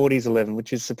over 40s 11,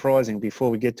 which is surprising before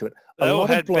we get to it. They all of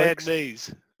had bad blokes,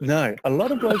 knees. no, a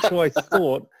lot of blokes who I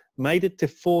thought made it to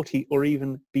 40 or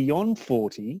even beyond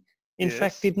 40, in Yes.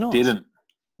 fact did not. Didn't.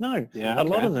 No, Yeah, a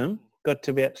lot okay. of them got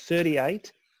to about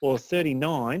 38 or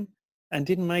 39 and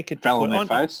didn't make it. Fell on to,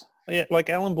 their face. Yeah, like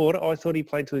Alan Border, I thought he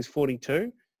played till he's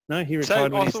 42. No, he retired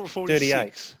Same, when I he's thought 38.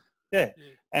 46. Yeah.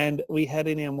 And we had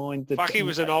in our mind that... Fuck, he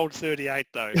was an old 38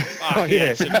 though. Fuck, Oh, he yeah.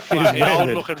 had some He was fucking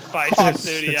rounded. old-looking face at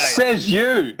 38. Says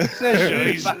you. Says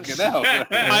you. Jesus. Fucking hell.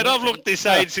 Mate, I've looked this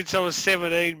age since I was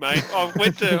 17, mate.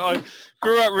 I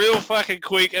grew up real fucking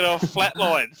quick and I've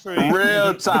flatlined through.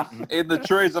 Real tough in the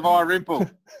trees of Irimple.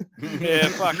 Yeah,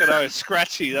 fucking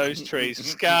scratchy, those trees.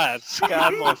 Scarred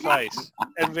my face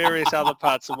and various other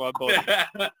parts of my body.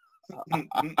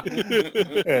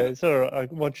 Yeah, it's all right.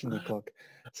 I'm watching the clock.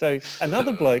 So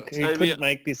another bloke who So, couldn't yeah.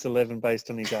 make this 11 based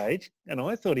on his age, and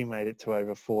I thought he made it to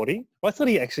over 40. I thought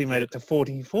he actually made it to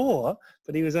 44,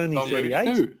 but he was only Oh, 38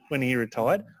 who? when he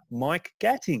retired. Mike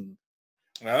Gatting.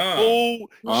 Oh.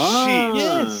 Ah. Shit.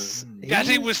 Yes.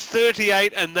 Gatting was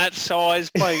 38 and that size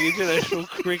playing international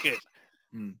cricket.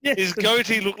 Yes. His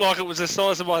goatee looked like it was the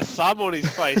size of my thumb on his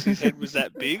face. His head was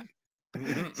that big.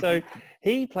 So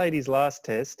he played his last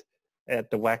test at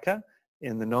the WACA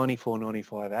in the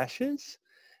 94-95 Ashes.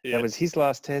 Yeah. That was his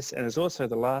last test, and it's also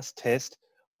the last test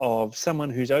of someone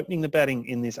who's opening the batting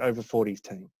in this over 40s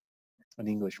team, an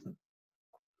Englishman.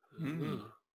 Mm.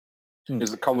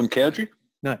 Is it Colin Cowdrey?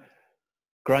 No,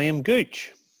 Graham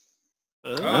Gooch.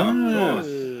 Oh, nice.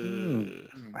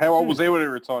 How old was he when he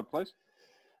retired, please?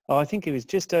 Oh, I think he was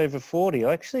just over 40.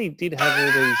 I actually did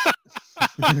have all these.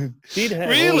 did have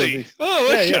all of Really? these.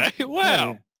 Oh, Yeah, okay.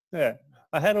 Wow. Yeah.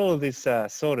 I had all of this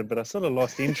sorted, but I sort of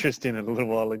lost interest in it a little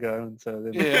while ago, and so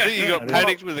then. Yeah, I think you got I didn't-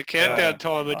 panicked with the countdown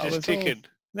timer I just was all- ticking.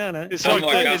 No, It's I'm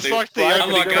like like the I'm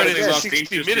opening like credits I of lost 60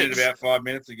 interest in minutes. it about 5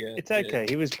 minutes ago. It's okay.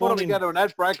 He was Why born don't we in. go to an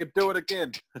ad break and do it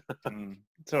again? Mm.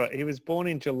 It's all right. He was born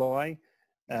in July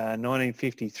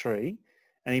 1953,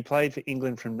 and he played for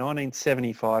England from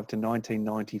 1975 to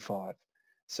 1995.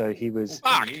 So he was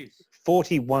Fuck.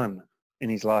 41 in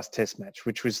his last Test match,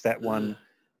 which was that one.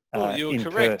 Well, you're in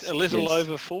correct. Perth. A little Yes.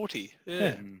 over 40.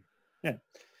 Yeah.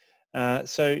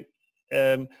 So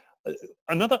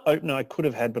another opener I could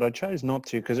have had, but I chose not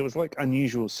to because it was like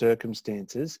unusual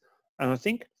circumstances. And I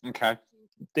think Okay.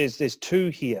 there's two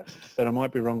here that I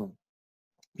might be wrong on.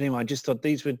 But anyway, I just thought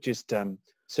these were just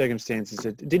circumstances.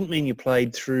 It didn't mean you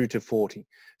played through to 40.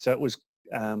 So it was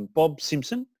Bob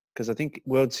Simpson, because I think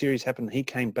World Series happened. He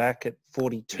came back at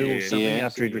 42 or Yeah, something yeah,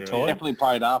 after he'd yeah. retired. Definitely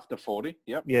played after 40.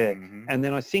 Yep. Yeah. Mhm. And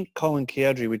then I think Colin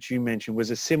Cowdrey, which you mentioned,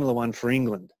 was a similar one for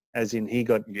England, as in he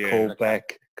got Yeah, called okay.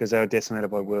 back because they were decimated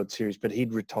by World Series, but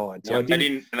he'd retired. So I Well,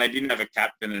 didn't, they didn't have a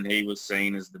captain, and he was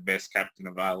seen as the best captain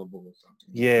available or something.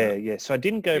 yeah. So I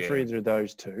didn't go for Yeah. either of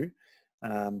those two,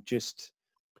 just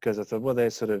because I thought, well, they're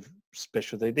sort of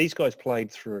special. These guys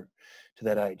played through to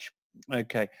that age.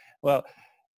 Okay. Well,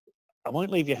 I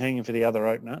won't leave you hanging for the other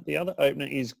opener. The other opener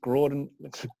is Gordon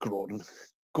Greenwich.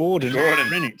 Gordon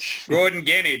Gennage. Gordon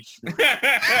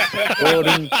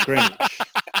Greenwich.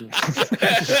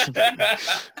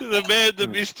 The man, the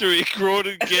mystery,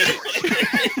 Gordon Gennett.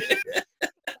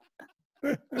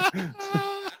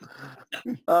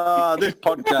 This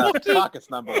podcast, Marcus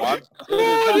number one.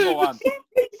 It is number one.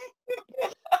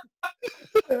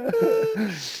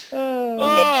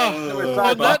 Oh,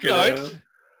 on that note,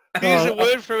 here's a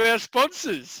word from our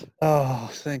sponsors. Oh,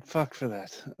 thank fuck for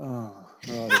that. Oh,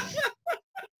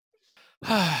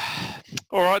 right.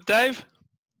 All right, Dave.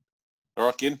 All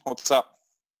right, Gin, what's up?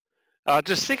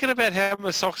 Just thinking about how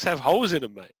my socks have holes in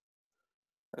them, mate.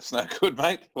 That's no good,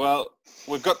 mate. Well,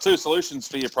 we've got two solutions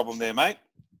for your problem there, mate.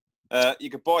 You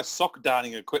could buy sock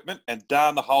darning equipment and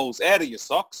darn the holes out of your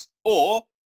socks, or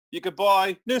you could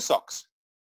buy new socks.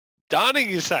 Darning,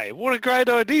 you say? What a great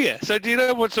idea. So do you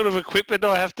know what sort of equipment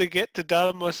I have to get to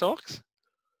darn my socks?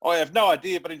 I have no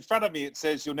idea, but in front of me it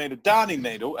says you'll need a darning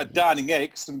needle, a darning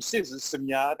egg, some scissors, some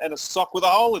yarn, and a sock with a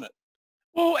hole in it.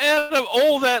 Well, out of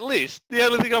all that list, the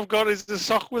only thing I've got is the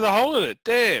sock with a hole in it.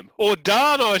 Damn. Or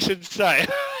darn, I should say.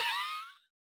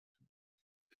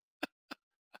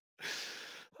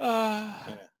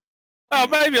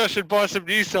 Maybe I should buy some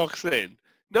new socks then.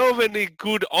 Know of any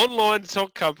good online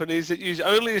sock companies that use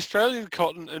only Australian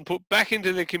cotton and put back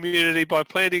into the community by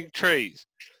planting trees,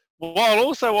 while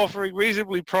also offering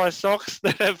reasonably priced socks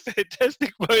that have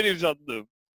fantastic motives on them?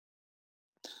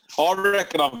 I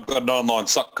reckon I've got an online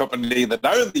sock company that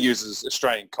only uses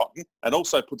Australian cotton and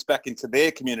also puts back into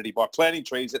their community by planting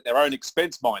trees at their own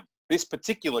expense, mind. This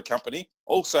particular company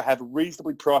also have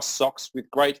reasonably priced socks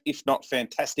with great, if not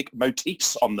fantastic,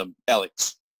 motifs on them,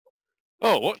 Alex.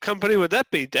 Oh, what company would that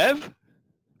be, Dav?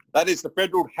 That is the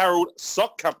Frederick Harold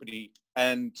Sock Company,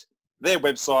 and their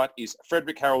website is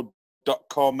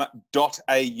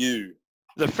frederickharold.com.au.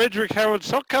 The Frederick Harold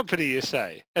Sock Company, you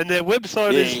say? And their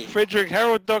website is Yeah.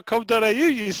 frederickharold.com.au,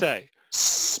 you say?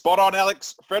 Spot on,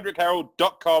 Alex.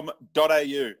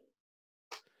 frederickharold.com.au.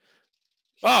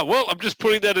 Oh, well, I'm just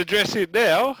putting that address in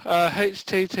now.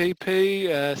 http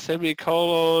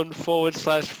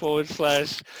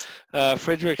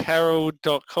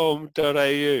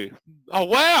 //frederickharold.com.au. Oh,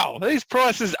 wow. These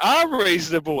prices are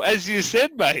reasonable, as you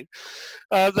said, mate.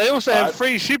 They also have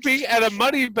free shipping and a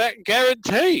money-back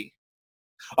guarantee.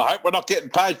 I hope we're not getting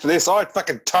paid for this. I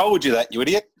fucking told you that, you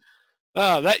idiot.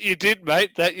 Oh, that you did,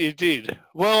 mate. That you did.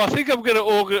 Well, I think I'm going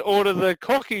to order the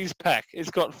Cockies pack.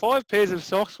 It's got 5 pairs of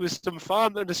socks with some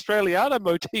Farm and Australiana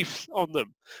motifs on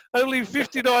them. Only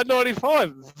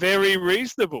 $59.95. Very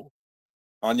reasonable.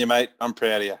 On you, mate. I'm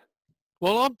proud of you.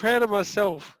 Well, I'm proud of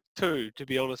myself too, to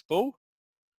be honest, Paul.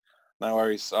 No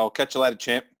worries. I'll catch you later,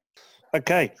 champ.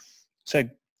 Okay, so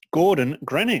Gordon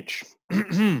Greenwich.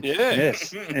 Yeah.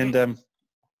 Yes, and an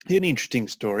interesting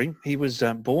story. He was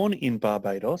born in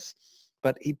Barbados,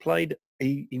 but he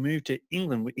moved to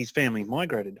England. His family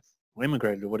emigrated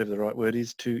or whatever the right word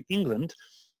is, to England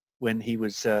when he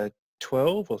was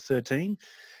 12 or 13.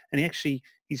 And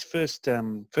his first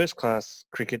class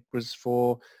cricket was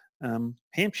for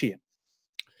Hampshire.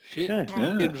 Shit. Yeah.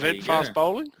 Invent fast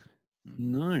bowling?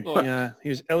 No, Oh. he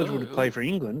was eligible to play for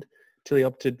England till he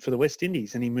opted for the West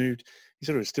Indies, and he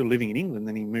sort of was still living in England,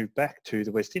 then he moved back to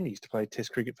the West Indies to play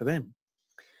Test cricket for them.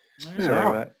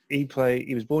 So he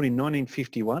was born in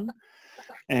 1951,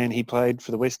 and he played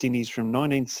for the West Indies from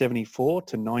 1974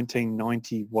 to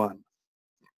 1991.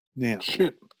 Now,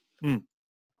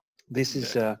 this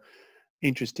is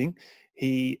interesting.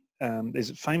 There's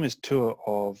a famous tour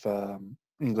of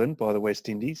England by the West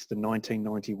Indies, the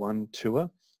 1991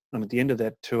 tour, and at the end of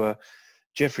that tour,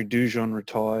 Jeffrey Dujon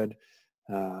retired,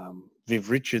 Viv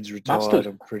Richards retired,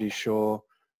 I'm pretty sure,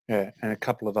 and a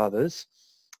couple of others.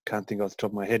 Can't think off the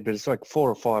top of my head, but it's like 4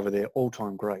 or 5 of their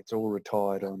all-time greats all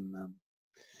retired on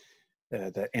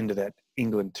the end of that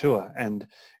England tour. And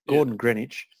Gordon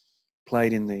Greenwich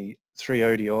played in the 3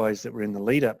 ODIs that were in the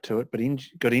lead-up to it, but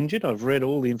got injured. I've read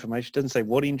all the information. It doesn't say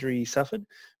what injury he suffered,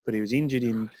 but he was injured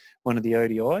in one of the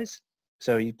ODIs.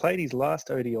 So he played his last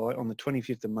ODI on the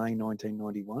 25th of May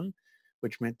 1991,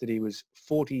 which meant that he was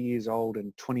 40 years old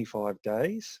and 25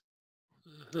 days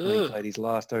when he played his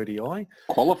last ODI.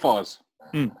 Qualifies.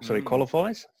 So he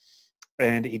qualifies,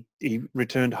 and he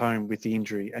returned home with the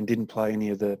injury and didn't play any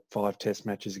of the 5 test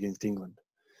matches against England.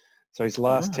 So his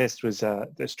last test was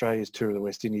Australia's tour of the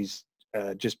West Indies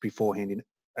just beforehand in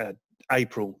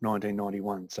April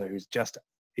 1991. So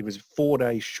he was 4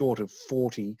 days short of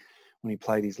 40 when he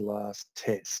played his last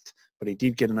test, but he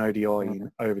did get an ODI in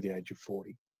over the age of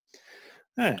 40.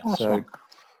 Yeah, awesome.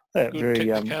 So good very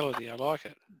technicality. I like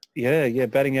it. Yeah,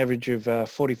 batting average of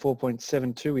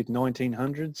 44.72 with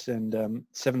 1900s and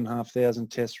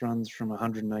 7,500 test runs from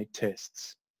 108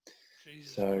 tests.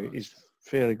 Jesus so Christ. He's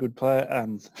fairly good player,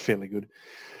 fairly good,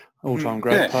 all-time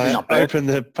great player. Opened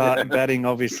the batting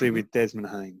obviously with Desmond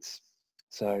Haynes.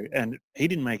 So, and he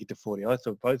didn't make it to 40. I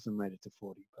thought both of them made it to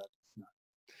 40, but no,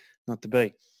 not to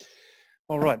be.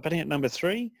 All right, batting at number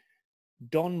 3,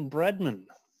 Don Bradman.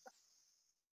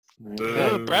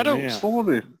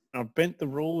 Braddles. I've bent the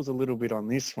rules a little bit on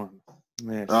this one.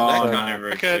 Yes. I'm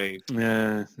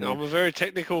a very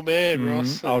technical man,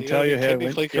 Ross. I'll tell you how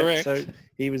technically correct. So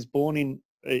he was born in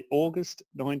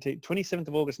 27th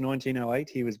of August 1908.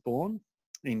 He was born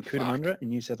in Cootamundra in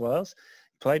New South Wales.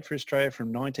 He played for Australia from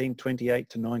 1928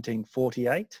 to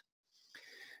 1948.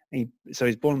 So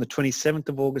he's born on the 27th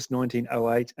of August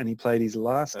 1908, and he played his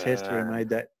last test where he made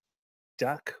that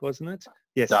duck, wasn't it?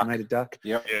 Yes, he made a duck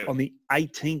on the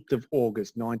 18th of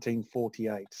August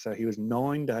 1948. So he was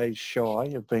 9 days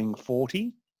shy of being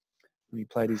 40 when he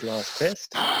played his last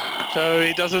test. So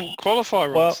he doesn't qualify,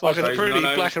 Ross. Well, it's pretty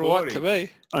black and white to me.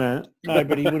 No,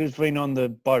 but he would have been on the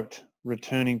boat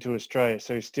returning to Australia,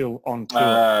 so he's still on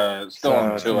tour. Still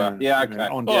on tour. Yeah, okay.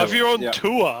 If you're on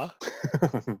tour...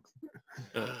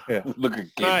 Look at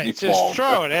Mate, just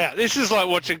throw it out. This is like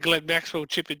watching Glenn Maxwell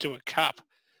chip into a cup.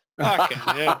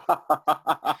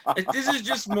 This is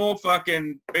just more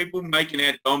fucking people making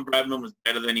out Don Bradman was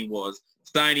better than he was,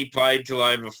 saying he played till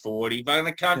over 40. Fucking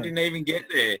the cunt didn't even get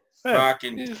there.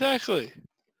 Fucking exactly.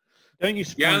 Don't you?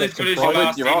 Yeah, let's finish your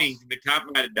last innings. The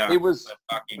cunt made it done. He was.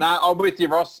 I'm with you,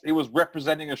 Ross. He was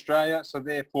representing Australia, so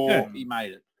therefore he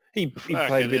made it. He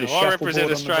played a bit of shuffleboard. I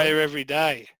represent Australia every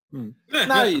day.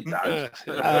 No, you don't.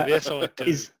 Yes, I do.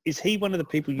 Is he one of the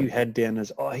people you had down as,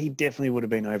 he definitely would have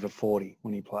been over 40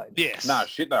 when he played? Yes. No,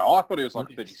 shit, no. I thought he was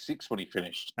like 36 when he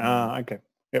finished. Okay.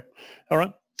 Yep. All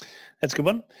right. That's a good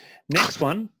one. Next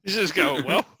one. This is going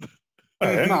well.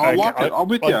 I like it. I'm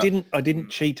with you. I didn't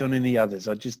cheat on any others.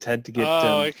 I just had to get...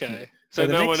 okay. So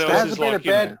no one else has is been like a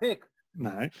bad pick.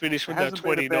 No. Finished when they were Hasn't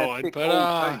been a bad 29, pick but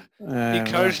all the time.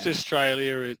 he coached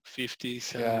Australia at 50.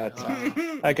 So,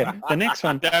 Yeah, okay, the next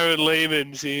one. Darren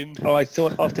Lehman's in. Oh, I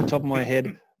thought off the top of my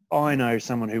head, I know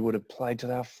someone who would have played to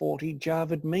their 40,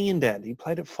 Javid Miandad. He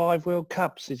played at 5 World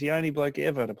Cups. He's the only bloke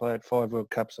ever to play at 5 World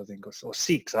Cups, I think, or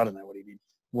 6. I don't know what he did.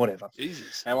 Whatever.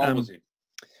 Jesus. How old was he?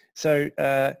 So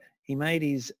he made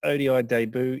his ODI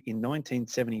debut in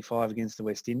 1975 against the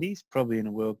West Indies, probably in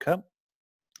a World Cup.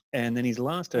 And then his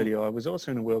last ODI was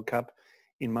also in a World Cup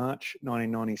in March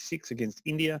 1996 against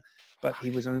India, but he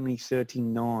was only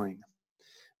 39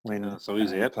 when So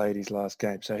he's he out. played his last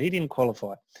game. So he didn't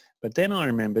qualify. But then I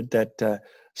remembered that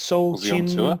Was he on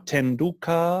tour? Sachin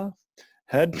Tendulkar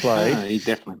had played He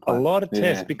definitely a played. lot of Yeah.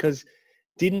 tests because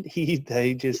didn't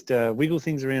they just wiggle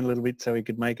things around a little bit so he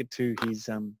could make it to his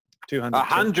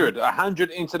 200.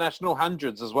 100 international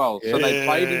hundreds as well. So they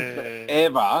played him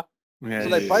forever. Yeah, So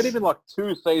they played him in like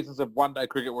 2 seasons of one-day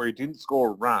cricket where he didn't score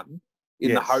a run in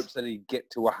the Yes. hopes that he'd get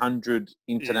to 100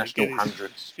 international get his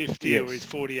hundreds. 50 or Yes. his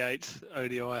 48th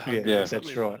ODI. 100, Yeah, Yeah. that's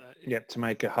something right. like that. Yep, to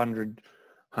make 100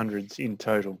 in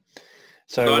total. I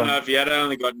So don't know if he had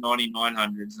only got 99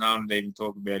 hundreds, no one would even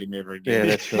talk about him ever yeah, again.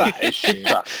 that's No, right. it's shit.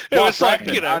 Mike it's like,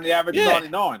 Blackman you know, only averaged yeah.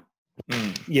 99.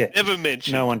 Yeah, Never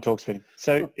mentioned. no one talks about him.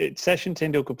 So Sachin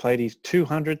Tendulkar played his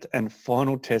 200th and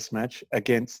final Test match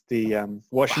against the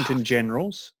Washington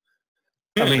Generals.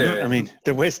 I mean,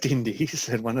 the West Indies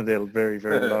had one of their very,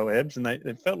 very low ebbs, and they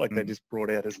felt like they just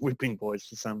brought out as whipping boys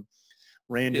for some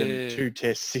random Yeah.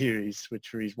 2-test series,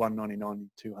 which were his 199 and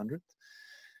 200th.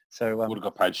 So, Would have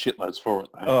got paid shitloads for it.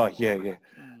 Though. oh yeah.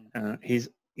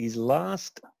 His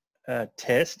last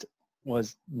test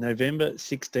was November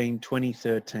 16,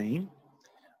 2013,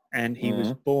 and he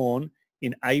was born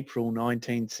in April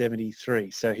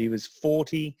 1973. So he was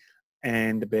 40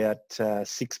 and about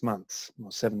 6 months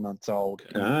or 7 months old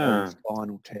on his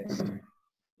final test.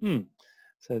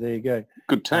 So there you go.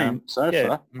 Good team so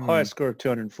far. Highest score of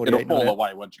 248. It'll fall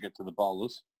away once you get to the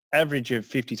bowlers. Average of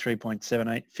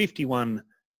 53.78, 51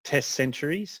 test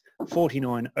centuries,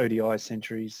 49 ODI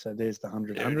centuries. So there's the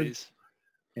 100 There it hundreds. is.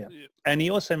 Yeah. Yep. And he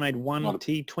also made one Not a-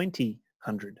 T20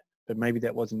 100, but maybe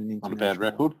that wasn't an Not international. a bad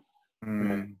record.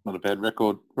 Not a bad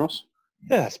record, Ross.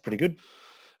 Yeah, that's pretty good.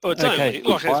 Well, it's Okay, only, good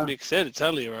like as player. Mick said, it's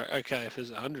only okay if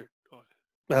it's 100.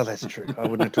 Well, that's true. I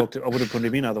wouldn't have I would have put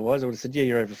him in otherwise. I would have said, yeah,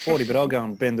 you're over 40, but I'll go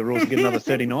and bend the rules and get another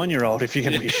 39-year-old if you're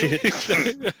going to be shit.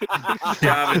 David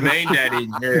Miandad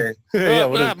in, yeah. Yeah, I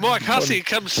would have- Mike Hussey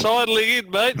comes sidling in,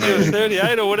 mate. You're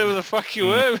 38 or whatever the fuck you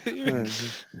were.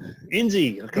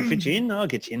 Inzi, I can fit you in. I'll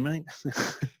get you in, mate.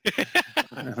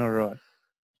 All right.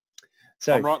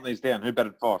 So I'm writing these down. Who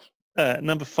batted 5?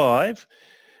 number 5,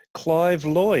 Clive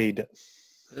Lloyd.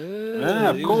 of he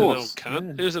was course. an old cunt.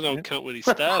 Yeah. He was an old cunt when he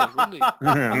started, wasn't he?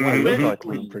 Well, he looked like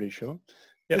one, I'm pretty sure.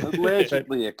 Yep.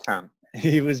 Allegedly a cunt.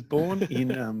 He was born in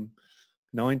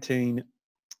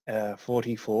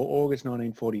 1944, August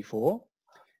 1944,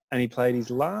 and he played his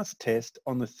last test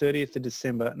on the 30th of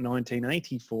December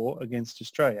 1984 against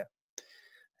Australia.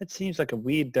 That seems like a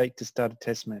weird date to start a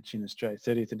test match in Australia,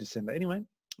 30th of December. Anyway,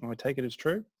 I take it as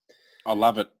true. I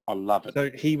love it. I love it. So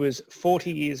he was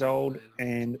 40 years old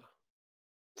and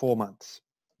 4 months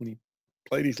when he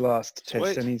played his last test,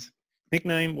 Sweet. and his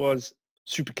nickname was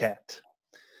Super Cat.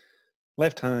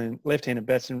 Left-handed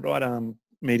batsman, right arm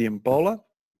medium bowler,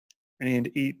 and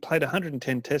he played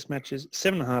 110 test matches,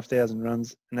 7,500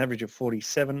 runs, an average of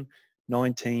 47,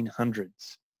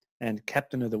 1900s, and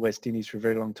captain of the West Indies for a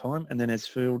very long time, and then has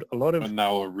filled a lot of And they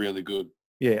were really good.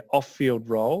 off-field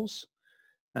roles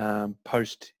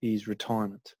post his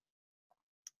retirement.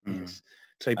 Yes.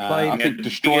 So he played. I think the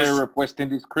Destroyer biggest- of West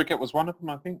Indies cricket was one of them,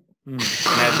 I think.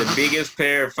 Had the biggest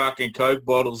pair of fucking Coke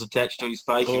bottles attached to his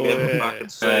face you've ever fucking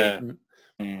seen.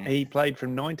 He played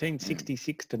from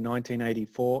 1966 to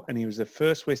 1984, and he was the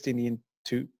first West Indian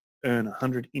to earn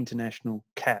 100 international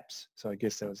caps. So I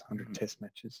guess that was 100 test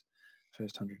matches,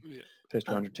 first 100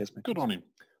 test matches. Good on him.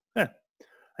 And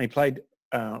he played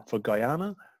for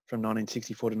Guyana from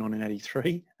 1964 to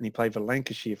 1983, and he played for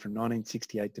Lancashire from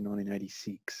 1968 to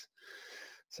 1986.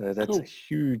 So that's a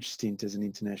huge stint as an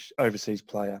international overseas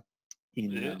player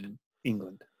in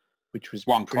England, which was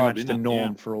One pretty club, much the innit?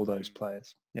 norm Yeah. for all those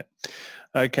players. Yeah.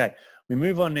 Okay, we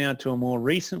move on now to a more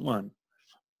recent one.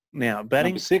 Now,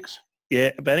 batting, Number 6.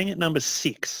 batting at number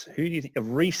 6. Who do you think? A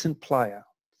recent player,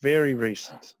 very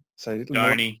recent. So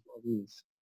Dhoni.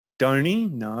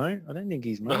 Dhoni? No, I don't think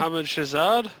he's much. Mohammed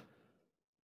Shahzad.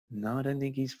 No, I don't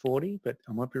think he's 40, but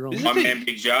I might be wrong. Is My it? man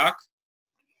Big Jacques.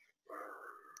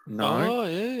 No, Oh,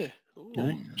 yeah. Ooh.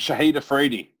 no, Shahid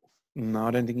Afridi. no,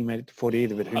 I don't think he made it to 40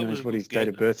 either, but who I knows would what his get date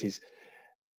of birth is.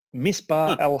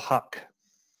 Misbah al-Haq.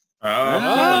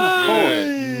 of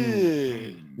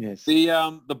course. Yes.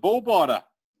 The ball biter.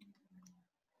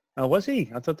 Oh, was he?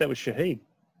 I thought that was Shahid.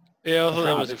 Yeah, I thought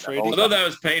that was a I Freddie. thought that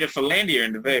was Peter Philandia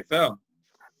in the VFL.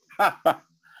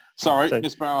 Sorry, So-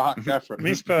 Mr. Al-Haq, go for it.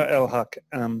 Misbah El Haq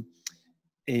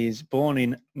is born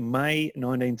in May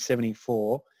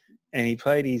 1974, and he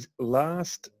played his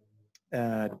last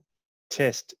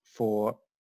test for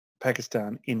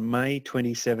Pakistan in May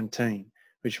 2017,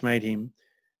 which made him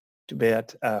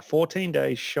about 14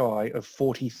 days shy of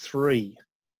 43.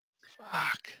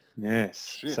 Fuck.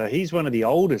 Yes. Shit. So he's one of the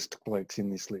oldest blokes in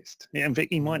this list. Yeah, in fact,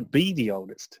 he might be the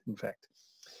oldest, in fact,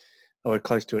 or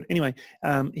close to it. Anyway,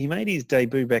 he made his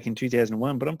debut back in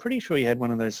 2001, but I'm pretty sure he had one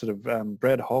of those sort of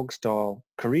Brad Hogg style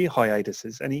career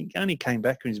hiatuses, and he only came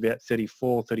back when he was about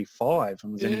 34, 35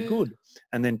 and was any good,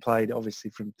 and then played obviously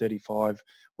from 35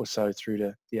 or so through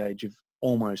to the age of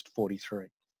almost 43.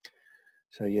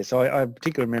 So yes, I have a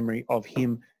particular memory of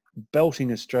him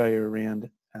belting Australia around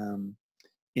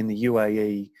in the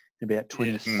UAE about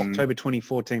Yes. October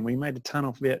 2014. We made a ton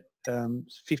off about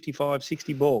 55,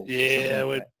 60 balls. Yeah,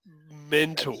 we're that.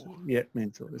 mental. Yeah,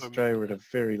 mental. Australia were at a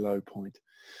very low point.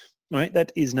 All right,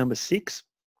 that is number 6.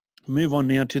 Move on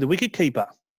now to the wicketkeeper.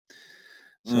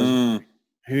 So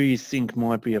who you think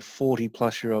might be a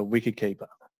 40-plus-year-old wicketkeeper?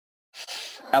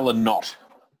 Alan Knott.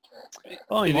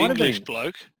 Oh, he An might have English been.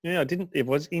 bloke. Yeah, I didn't. It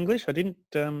was English. I didn't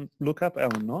look up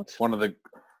Alan Knott.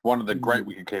 One of the great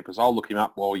wicket keepers. I'll look him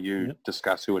up while you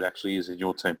discuss who it actually is in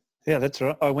your team. Yeah, that's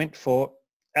right. I went for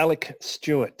Alec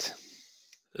Stewart.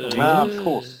 Of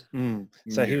course.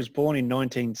 So he was born in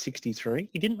 1963.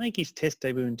 He didn't make his test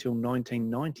debut until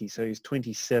 1990, so he was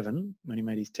 27 when he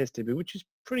made his test debut, which is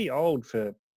pretty old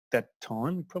for that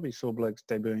time. You probably saw blokes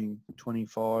debuting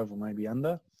 25 or maybe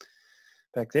under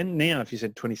back then. Now, if you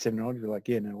said 27-year-old, you'd be like,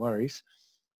 yeah, no worries.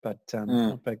 But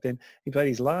not back then. He played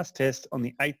his last test on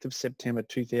the 8th of September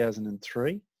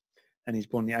 2003, and he's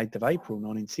born the 8th of April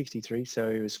 1963, so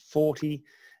he was 40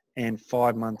 and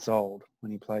 5 months old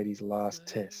when he played his last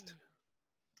test.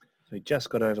 So he just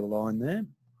got over the line there.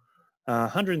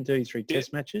 133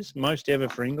 test matches, most ever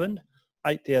for England,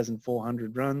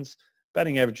 8,400 runs,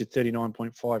 batting average of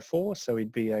 39.54, so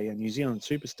he'd be a New Zealand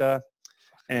superstar,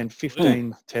 and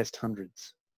 15 test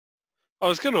hundreds. I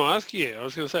was going to ask you, I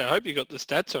was going to say, I hope you got the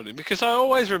stats on him, because I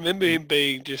always remember him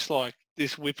being just like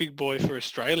this whipping boy for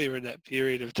Australia in that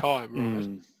period of time,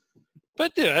 right?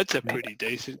 But yeah, that's a pretty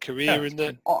decent career in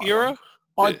that era.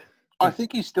 I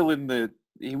think he's still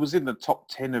he was in the top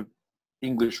 10 of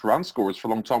English run scorers for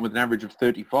a long time with an average of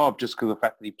 35 just because of the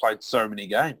fact that he played so many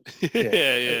games.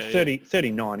 Yeah.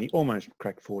 39, he almost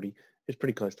cracked 40. It's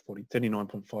pretty close to 40,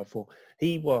 39.54.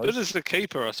 He was... Good as the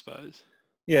keeper, I suppose.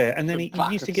 Yeah, and then he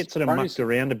used to get sort of mucked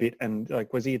around a bit, and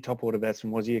like, was he a top order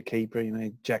batsman? Was he a keeper? You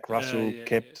know, Jack Russell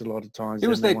kept a lot of times. He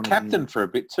was their captain for a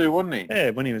bit too, wasn't he? Yeah,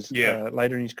 when he was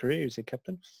later in his career, he was their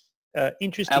captain.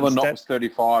 Interesting. Alan Knott was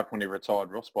 35 when he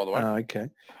retired, Ross, by the way. Okay.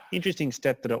 Interesting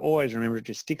stat that I always remember, it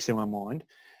just sticks in my mind.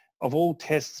 Of all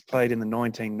tests played in the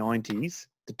 1990s,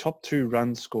 the top 2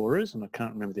 run scorers, and I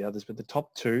can't remember the others, but the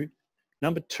top 2,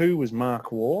 number 2 was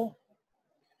Mark Waugh,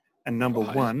 and number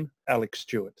 1, Alex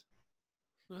Stewart.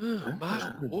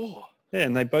 Mark Waugh. Yeah,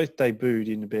 and they both debuted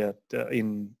in about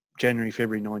in January,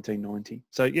 February 1990.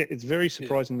 So yeah, it's very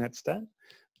surprising that stat,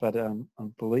 but I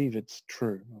believe it's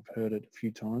true. I've heard it a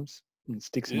few times and it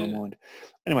sticks in my mind.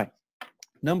 Anyway,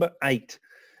 number 8.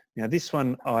 Now this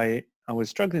one I was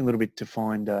struggling a little bit to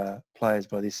find players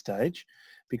by this stage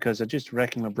because I just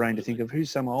racking my brain to think of who's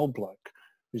some old bloke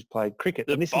who's played cricket.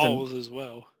 The and this bowls as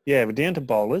well. Yeah, we're down to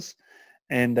bowlers.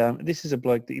 And this is a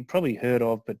bloke that you probably heard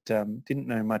of but didn't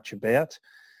know much about,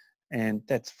 and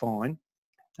that's fine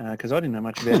because I didn't know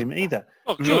much about him either.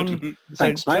 Oh, good. So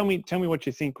Thanks, tell me what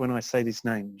you think when I say this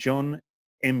name, John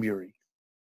Embury.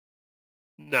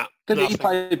 No, He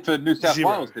played for New South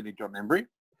Wales, didn't he, John Embry?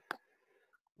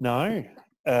 No,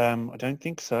 I don't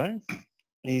think so.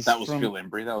 That was Phil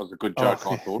Embry. That was a good joke,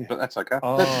 I thought, but that's okay.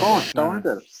 Oh, that's fine. Don't worry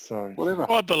about it. Sorry.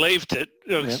 Whatever. I believed it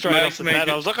straight off the bat.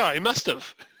 I was like, oh, he must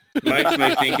have. Makes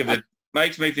me think of the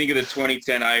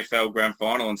 2010 AFL Grand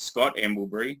Final and Scott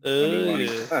Emblebury.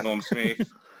 Norm Smith.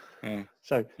 Yeah.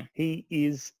 So he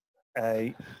is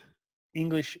a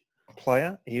English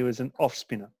player. He was an off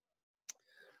spinner.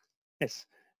 Yes.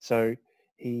 So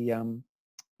he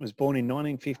was born in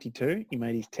 1952. He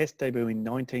made his test debut in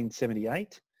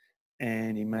 1978,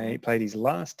 and he played his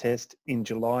last test in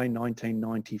July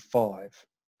 1995.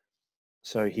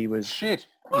 So he was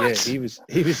he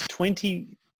was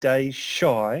 20 days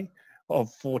shy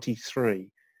of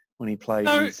 43 when he played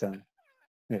his and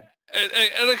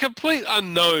a complete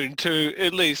unknown to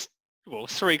at least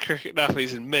 3 cricket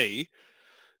nuffies and me.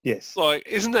 Yes. Like,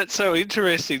 isn't that so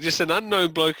interesting? Just an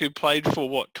unknown bloke who played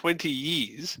for, 20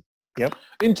 years?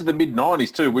 Into the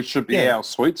mid-90s too, which should be Yeah. our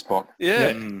sweet spot.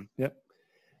 Yeah. Yep.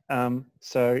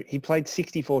 So he played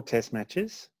 64 test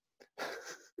matches.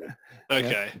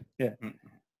 Okay.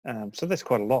 So that's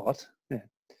quite a lot. Yeah.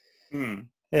 Mm.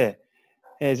 Yeah.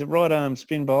 He's a right-arm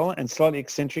spin bowler and slightly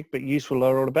eccentric but useful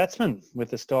lower-order batsman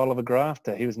with the style of a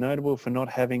grafter. He was notable for not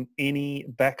having any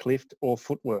backlift or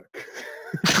footwork.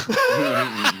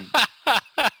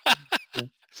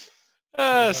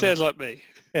 Sounds like me.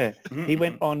 Yeah. He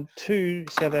went on 2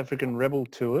 South African rebel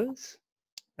tours.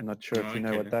 I'm not sure if you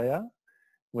know what they are.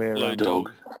 Where Blue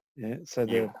Dog. yeah, so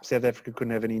the South Africa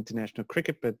couldn't have any international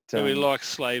cricket, but Do we like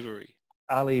slavery?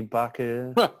 Ali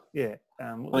Bakr, yeah,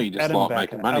 Well, you just Adam like Bakr,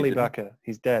 making money, Ali didn't you? Bakr,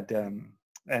 his dad,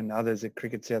 and others at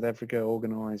Cricket South Africa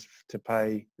organised to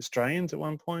pay Australians at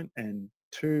one point and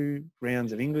 2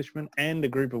 rounds of Englishmen and a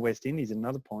group of West Indies at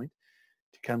another point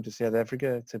to come to South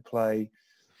Africa to play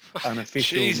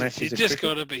unofficial Jesus, matches you of just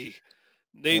cricket. got to be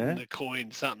needing Yeah. the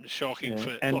coin something shocking Yeah,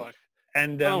 for and- like.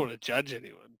 And I don't want to judge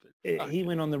anyone, but he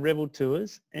went on the rebel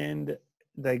tours and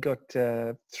they got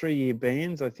 3-year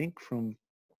bans, I think, from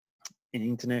in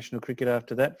international cricket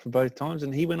after that for both times,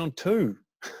 and he went on 2.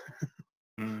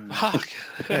 fuck.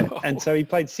 Yeah. And so he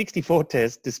played 64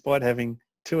 tests despite having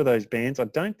 2 of those bans. I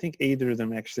don't think either of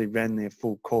them actually ran their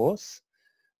full course.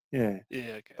 Yeah,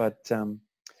 Yeah, okay. but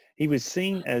he was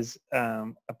seen as a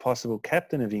possible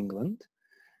captain of England,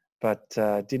 but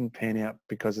didn't pan out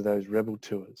because of those rebel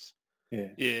tours. Yeah.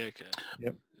 Yeah,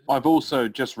 okay. I've also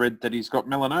just read that he's got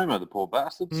melanoma, the poor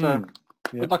bastard. So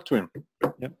good luck to him.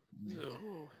 Oh.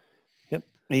 Yep.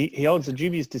 He holds the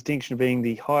dubious distinction of being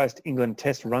the highest England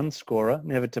Test run scorer,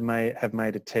 never to have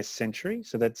made a Test century.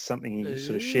 So that's something he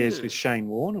sort of shares with Shane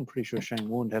Warne. I'm pretty sure Shane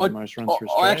Warne had the most runs for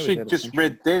Australia. I actually without a just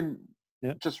century.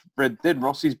 read then,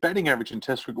 Rossi's batting average in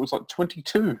Test cricket was like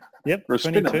 22 Yep, for a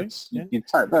 22. spinner. Yeah. You'd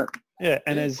take that. Yeah,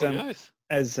 and Yeah, as bloody oath.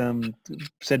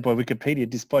 said by Wikipedia,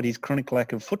 despite his chronic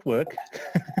lack of footwork,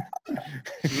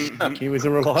 he was a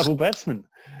reliable batsman.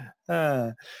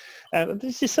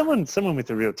 This is someone with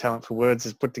a real talent for words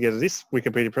has put together this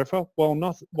Wikipedia profile.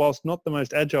 Whilst not the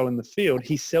most agile in the field,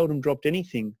 he seldom dropped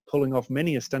anything, pulling off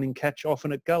many a stunning catch,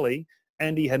 often at gully,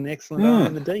 and he had an excellent eye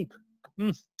in the deep.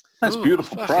 That's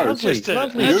beautiful Fuck, prose. Just an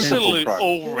Lovely. absolute Beautiful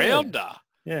all-rounder.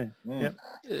 Yeah, Mm.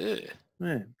 Yeah.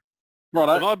 yeah, Right,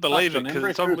 And I believe it because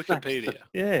it's on Wikipedia.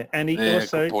 yeah. And he Yeah,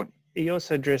 good point.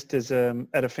 also dressed as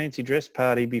at a fancy dress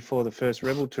party before the first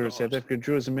rebel tour of South God. Africa.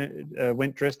 Drew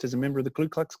went dressed as a member of the Ku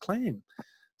Klux Klan.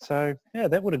 So yeah,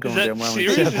 that would have Is gone that down well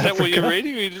serious? in Is South that what you're Africa.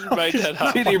 reading? Or you just made that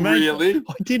up? Did he really?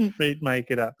 I didn't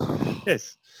make it up.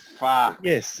 Yes, Fuck.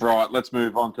 yes. Right, let's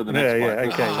move on to the next Yeah, one. yeah,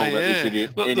 Let's okay. not talk about this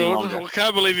idiot Look, any longer. I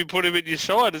can't believe you put him at your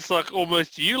side. It's like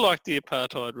almost you like the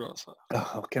apartheid, Ross.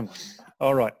 Oh, come on.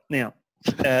 All right. Now,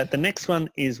 the next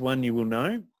one is one you will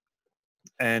know,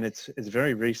 and it's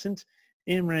very recent.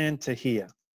 Imran Tahir.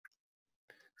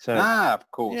 So, Of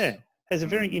course. yeah, has a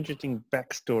very interesting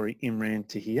backstory, Imran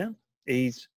Tahir.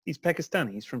 He's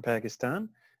Pakistani. He's from Pakistan,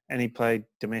 and he played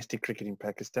domestic cricket in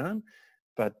Pakistan,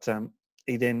 but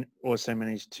he then also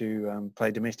managed to play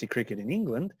domestic cricket in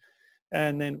England.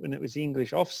 And then when it was the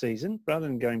English off-season, rather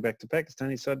than going back to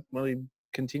Pakistan, he said, well, he'd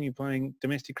continue playing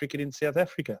domestic cricket in South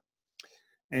Africa.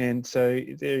 And so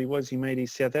there he was. He made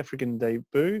his South African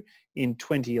debut in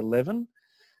 2011,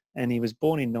 and he was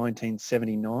born in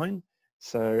 1979.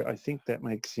 So I think that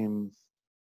makes him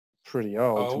pretty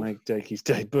old to take his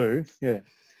debut. Yeah.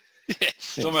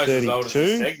 Yes. It's almost as old as the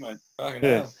 32. segment. Fucking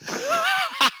Yeah. hell.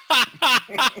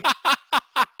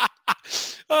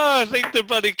 Oh, I think the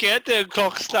bloody countdown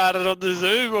clock started on the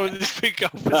Zoom on this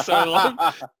pickup for so long.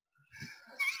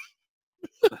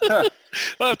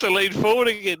 I'll have to lean forward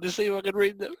again to see if I can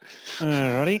read them.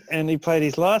 Alrighty. And he played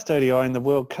his last ODI in the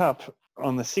World Cup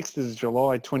on the 6th of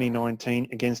July 2019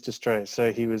 against Australia.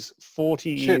 So he was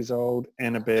 40 years old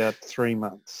and about 3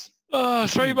 months. Oh,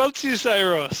 3 months you say,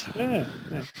 Ross. Yeah.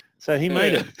 So he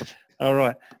made it. All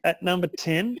right. At number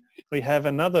 10, we have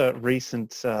another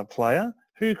recent player.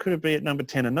 Who could it be at number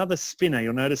 10? Another spinner.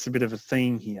 You'll notice a bit of a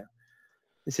theme here.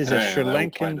 This is a Sri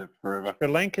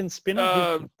Lankan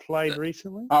spinner who played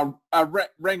recently.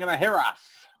 Rangana Heraf.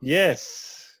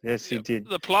 Yes. Yes, he did.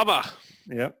 The plumber.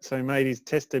 Yep. So he made his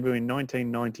test debut in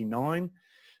 1999,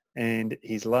 and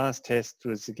his last test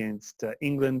was against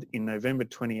England in November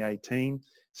 2018.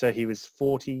 So he was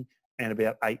 40 and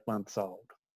about 8 months old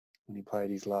when he played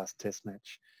his last test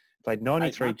match. Played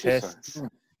 93 tests.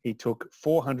 He took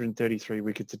 433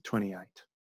 wickets at 28.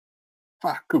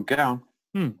 Fuck, good going.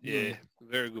 Yeah,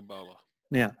 very good bowler.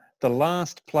 Now, the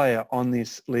last player on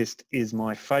this list is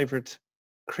my favourite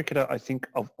cricketer, I think,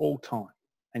 of all time.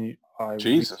 And I would be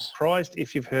Jesus. surprised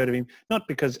if you've heard of him. Not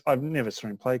because I've never saw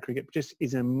him play cricket, but just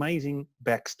his amazing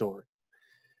backstory.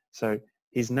 So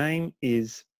his name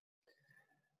is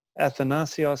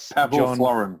Athanasios Pavel John.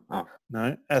 Florin. Oh.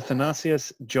 No,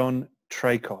 Athanasios John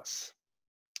Trakos.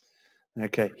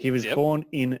 Okay, he was born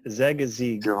in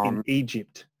Zagazig in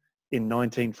Egypt in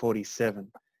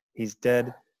 1947. His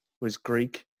dad was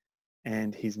Greek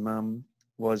and his mum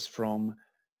was from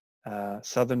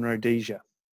southern Rhodesia.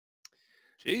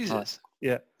 Jesus.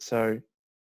 Yeah, so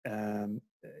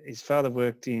his father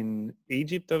worked in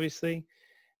Egypt, obviously,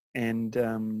 and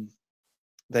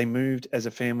they moved as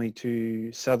a family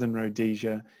to southern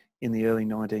Rhodesia in the early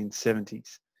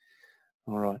 1970s.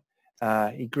 All right.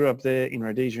 He grew up there in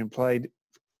Rhodesia and played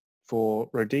for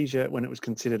Rhodesia when it was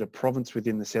considered a province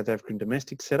within the South African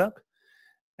domestic setup.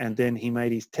 And then he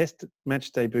made his test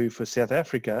match debut for South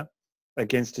Africa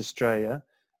against Australia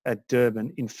at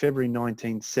Durban in February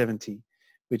 1970,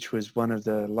 which was one of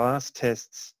the last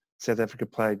tests South Africa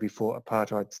played before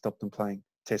apartheid stopped them playing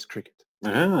test cricket.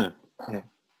 Ah.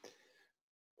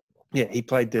 Yeah, he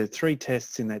played the 3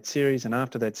 tests in that series, and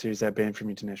after that series, they were banned from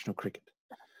international cricket.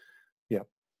 Yeah.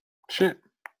 Shit.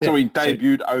 So he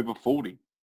debuted over 40?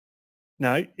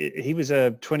 No, he was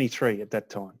 23 at that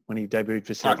time when he debuted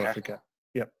for South Africa.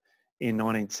 Yep, in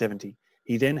 1970.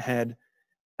 He then had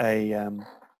a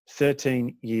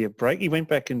 13-year break. He went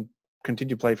back and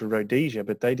continued to play for Rhodesia,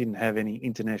 but they didn't have any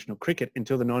international cricket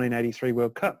until the 1983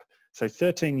 World Cup. So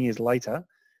 13 years later,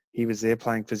 he was there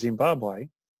playing for Zimbabwe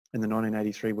in the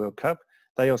 1983 World Cup.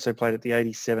 They also played at the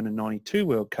 87 and 92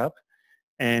 World Cup,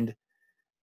 and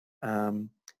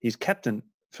he's captain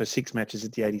for 6 matches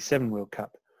at the 87 World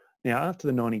Cup. Now, after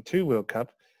the 92 World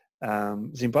Cup,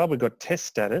 Zimbabwe got test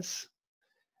status,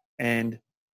 and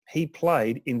he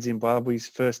played in Zimbabwe's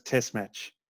first test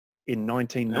match in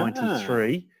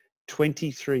 1993,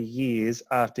 23 years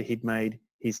after he'd made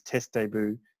his test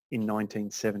debut in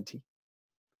 1970.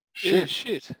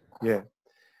 Shit. Yeah.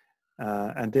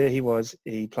 And there he was.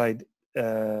 He played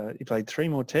 3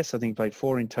 more tests. I think he played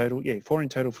 4 in total. Yeah, 4 in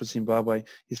total for Zimbabwe.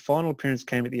 His final appearance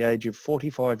came at the age of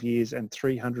 45 years and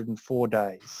 304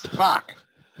 days. Fuck.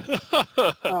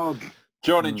 Oh,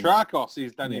 Johnny Trakos,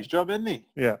 he's done his job, hasn't he?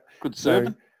 Yeah. Good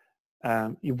servant.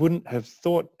 You wouldn't have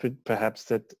thought perhaps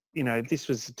that, this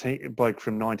was a bloke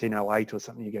from 1908 or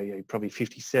something. You go, yeah, probably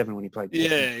 57 when he played.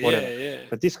 Whatever. Yeah.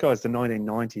 But this guy's the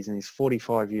 1990s and he's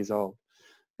 45 years old.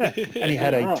 Yeah. And he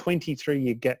had a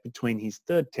 23-year gap between his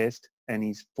 3rd test and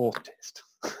his 4th test.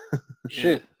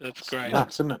 Shit. That's great.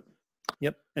 Nuts, isn't it?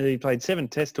 Yep. And he played 7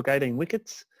 tests, took 18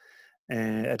 wickets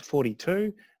at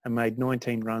 42 and made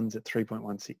 19 runs at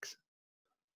 3.16.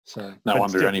 So no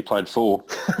wonder he only played 4.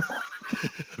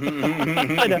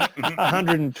 Played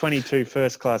 122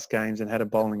 first-class games and had a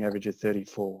bowling average of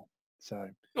 34. So.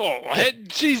 Oh,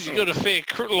 geez, you got a fair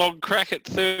long crack at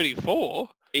 34.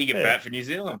 He can bat for New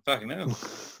Zealand. Fucking hell.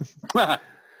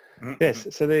 Yes,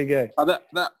 so there you go. Oh,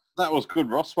 that was good,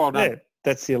 Ross. Well done. Yeah,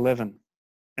 that's the 11.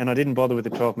 And I didn't bother with the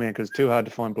 12 man because it's too hard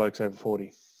to find blokes over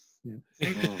 40.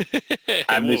 Yeah.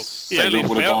 And this segment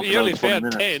would have gone you only for 20 found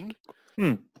minutes.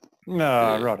 10.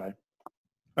 No, righto.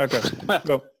 Okay.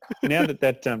 Well, now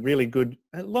that really good,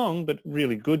 long but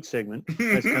really good segment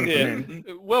has come to an end.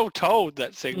 Well told,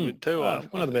 that segment too. One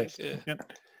of the best. Yeah.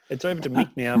 Yep. It's over to Mick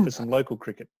now for some local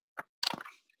cricket.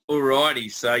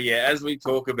 Alrighty, so yeah, as we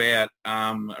talk about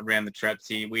around the traps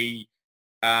here, we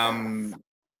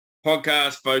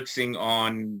podcast focusing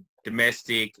on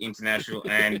domestic, international,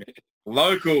 and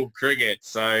local cricket.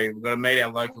 So we've got to meet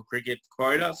our local cricket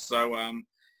quota. So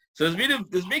there's a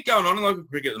bit going on in local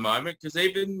cricket at the moment because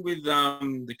even with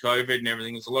the COVID and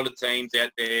everything, there's a lot of teams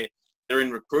out there. They're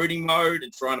in recruiting mode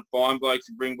and trying to find blokes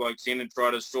and bring blokes in and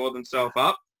try to store themselves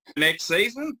up for next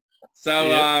season.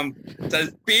 So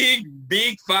there's big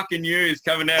fucking news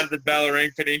coming out of the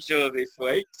Ballerine Peninsula this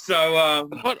week. So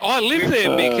I live there,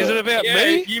 Mick. Is it about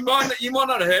me? You might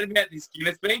not have heard about this.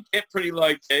 It's been kept pretty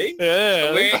low key.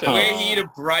 Yeah, we're here to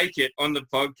break it on the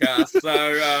podcast.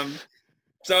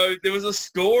 So there was a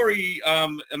story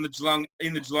in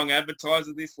the Geelong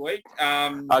Advertiser this week.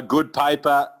 A good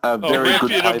paper, a very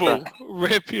good paper,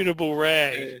 reputable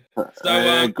rag.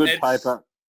 So good paper.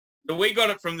 So we got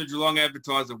it from the Geelong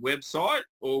Advertiser website,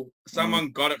 or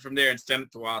someone got it from there and sent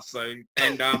it to us. So,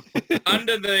 and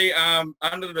under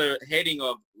the heading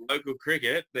of local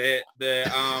cricket, the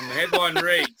headline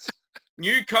reads: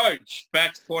 "New coach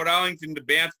backs Port Arlington to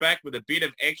bounce back with a bit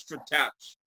of extra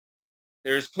touch."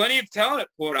 There is plenty of talent at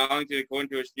Port Arlington, according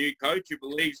to its new coach, who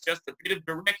believes just a bit of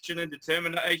direction and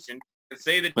determination can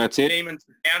see the team and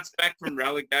bounce back from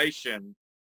relegation.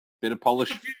 Bit of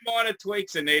polish. A few minor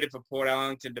tweaks are needed for Port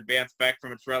Arlington to bounce back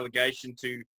from its relegation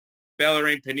to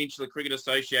Bellarine Peninsula Cricket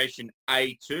Association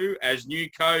A2 as new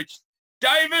coach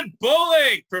David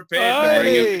Bullock prepares to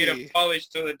bring a bit of polish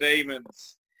to the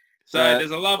Demons. So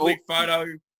there's a lovely photo.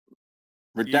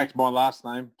 Redact my last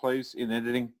name, please, in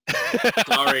editing.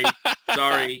 Sorry.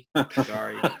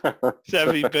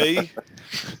 Savvy B.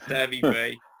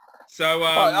 So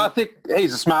I think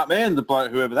he's a smart man, the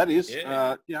bloke, whoever that is.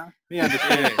 Yeah. He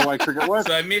understands the way cricket works.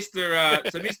 So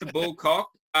Mr. Bullcock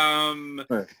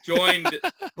joined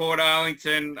Port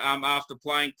Arlington after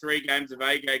playing 3 games of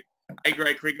A-grade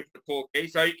cricket for Torquay.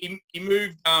 So he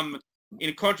moved in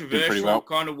a controversial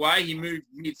kind of way. He moved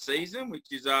mid-season,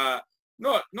 which is not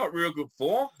real good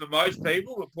form for most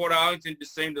people, but Port Arlington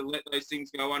just seemed to let those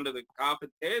things go under the carpet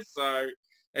there. So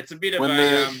it's a bit of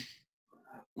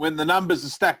when the numbers are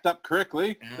stacked up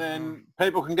correctly, then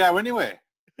people can go anywhere.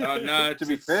 Oh, no, to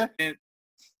be fair.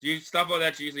 Stuff like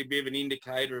that's usually a bit of an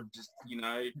indicator of just,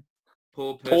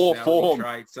 poor personality form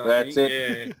traits. That's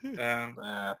it.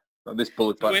 Yeah. This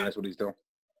bullet bloke knows what he's doing.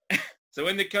 So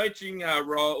when the coaching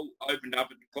role opened up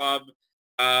at the club,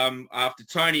 after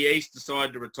Tony East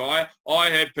decided to retire, I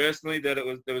heard personally that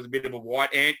there was a bit of a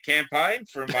white ant campaign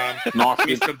from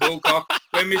Mr. Bullcock.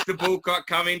 When Mr. Bullcock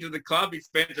come into the club, he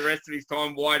spent the rest of his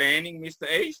time white anting Mr.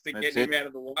 East to get him out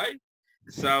of the way.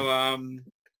 So,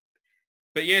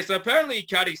 but yeah, so apparently he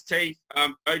cut his teeth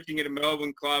coaching at a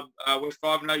Melbourne club, West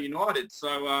Ivanhoe United.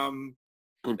 So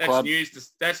good that's club. news to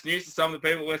some of the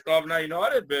people at West Ivanhoe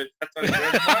United, but that's on his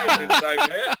resume. And so,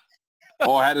 yeah.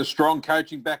 I had a strong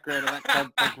coaching background at that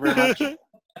club. Thank you very much.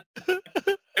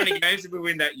 How many games did we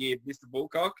win that year, Mr.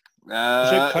 Bullcock?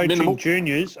 Was it coaching minimal.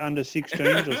 juniors under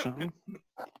 16s or something?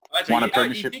 Won a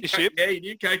premiership. You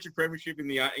did coach a premiership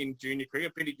in junior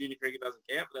cricket. Pity junior cricket doesn't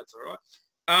count, but that's all right.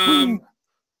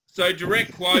 So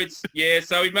direct quotes, yeah.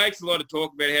 So he makes a lot of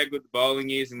talk about how good the bowling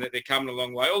is and that they're coming a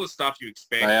long way. All the stuff you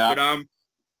expect. But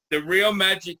the real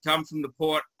magic comes from the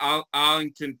Port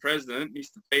Arlington president,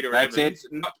 Mr. Peter That's Evans.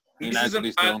 It.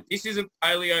 This isn't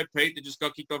Paleo Pete that just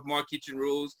got kicked off My Kitchen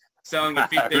Rules selling a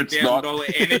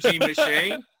 $15,000 energy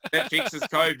machine that fixes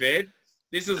COVID.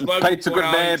 This is local Pete's a Port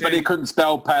good man, Arlington. but he couldn't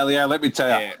spell paleo, let me tell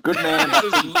you. Yeah. Good man, but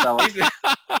couldn't spell it.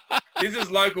 This is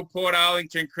local Port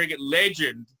Arlington cricket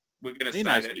legend. We're going to say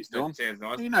that. He's doing. Sounds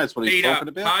nice. He knows what he's talking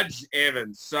about. Pudge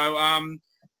Evans. So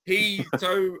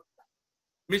Mr.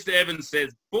 Evans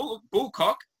says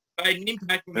Bullcock made an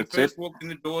impact when he first walked in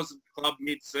the doors of the club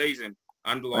mid-season.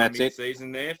 Underline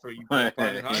mid-season there for you playing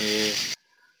at home.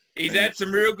 He's had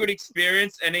some real good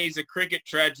experience, and he's a cricket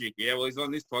tragic. Yeah, well, he's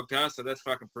on this podcast, so that's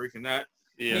fucking proof in that.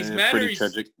 Yeah,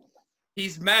 tragic.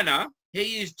 His manner,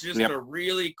 he is just a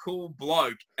really cool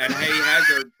bloke, and he has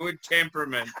a good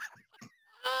temperament.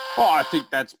 Oh, I think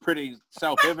that's pretty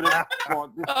self-evident.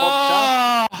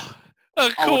 A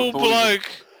cool bloke.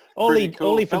 All he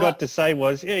forgot to say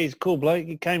was, he's a cool bloke.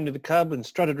 He came to the club and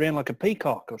strutted around like a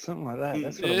peacock or something like that.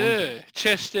 That's what I wanted.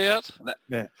 Chest out.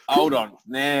 Hold on.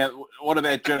 Now, what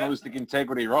about journalistic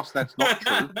integrity, Ross? That's not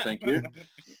true. Thank you.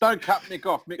 Don't cut Mick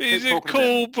off. Mick, he's a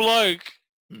cool bloke.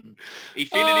 He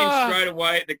fitted in straight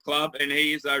away at the club, and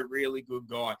he is a really good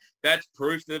guy. That's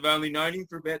proof they've only known him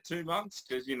for about 2 months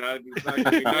because, we know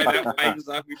that waves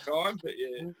up with time. But,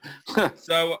 yeah.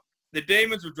 So the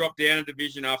Demons will drop down a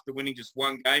division after winning just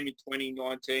 1 game in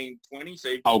 2019-20.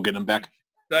 So I'll get them back.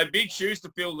 So big shoes to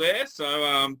fill there.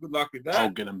 So good luck with that. I'll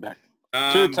get them back.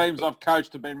 2 teams I've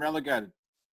coached have been relegated.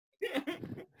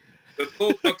 But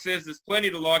Bullcock says there's plenty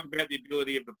to like about the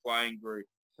ability of the playing group.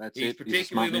 He's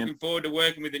particularly looking forward to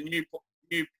working with a new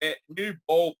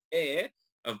ball pair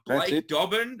of Blake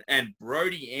Dobbin and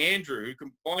Brody Andrew, who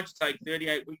combined to take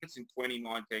 38 wickets in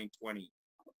 2019-20.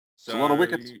 So, a lot of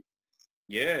wickets.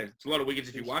 Yeah, it's a lot of wickets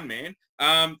if you won, man.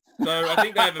 So I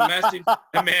think they have a massive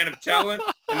amount of talent,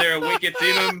 and there are wickets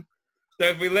in them. So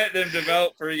if we let them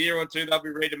develop for a year or 2, they'll be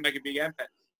ready to make a big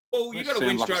impact. Well, you got to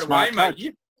win straight away, mate.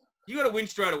 You got to win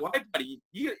straight away, buddy.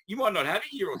 You might not have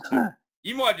a year or 2.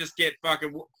 You might just get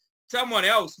fucking. Someone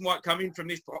else might come in from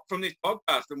this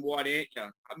podcast and white ant you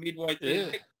midway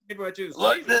through the season.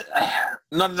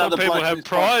 Not another Some people bloke have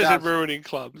pride in ruining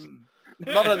clubs.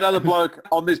 Not another bloke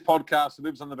on this podcast who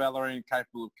lives on the Bellarine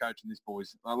capable of coaching this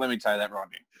boys. Let me tell you that right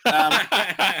now.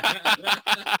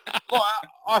 Well,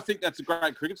 I think that's a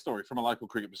great cricket story from a local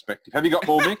cricket perspective. Have you got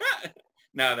more, Mick?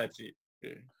 No, that's it.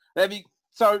 Yeah.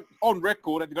 So, on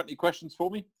record, have you got any questions for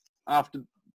me after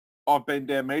I've been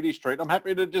down Media Street? I'm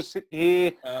happy to just sit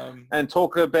here and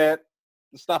talk about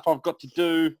the stuff I've got to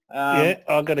do.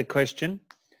 I've got a question.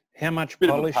 How much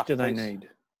polish do they need?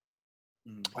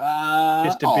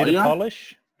 Just a bit of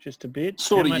polish? just a bit.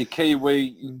 Sort How of much-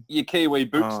 your Kiwi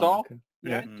boot style. okay.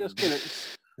 Yeah, Yeah. just get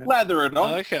it, lather it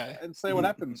on, Okay. and see what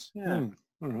happens. Yeah, Mm.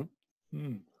 All right.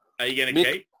 Mm. Are you going to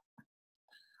Mick? keep?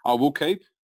 I will keep.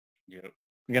 Yep.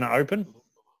 You're going to open?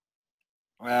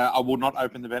 I will not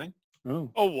open the betting.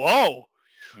 Oh. Oh, whoa.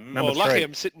 Number Well, lucky 3.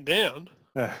 I'm sitting down.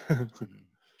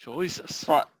 Jesus.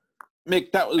 Right,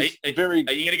 Mick, that was very.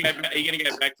 Are you going to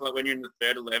go back to like when you're in the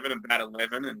third 11 and bat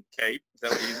 11 and keep? Is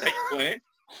that what you make plan?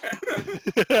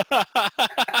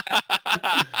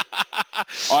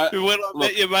 When I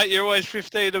met you, mate, you're always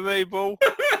 15 to me, Bull.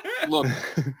 Look,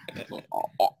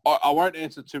 I won't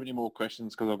answer too many more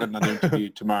questions because I've got another interview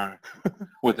tomorrow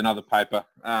with another paper.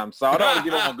 So I don't want to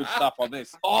give all my good stuff on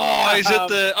this. Oh, is it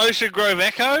the Ocean Grove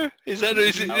Echo? Is that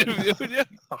who's interviewing you?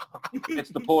 It's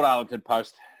the Port Arlington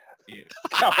Post. Yeah.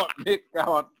 Go on, Mick, go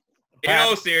on. In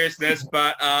all seriousness,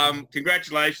 but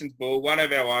congratulations, Bull. One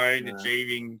of our own Yeah.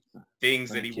 achieving things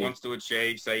that Thank he you. wants to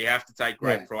achieve. So you have to take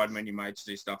great Yeah. pride when your mates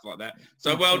do stuff like that.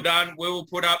 So well done. We won't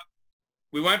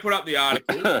put up the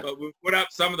article, but we'll put up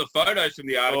some of the photos from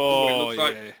the article Oh,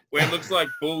 where it looks like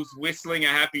Bull's whistling a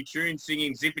happy tune,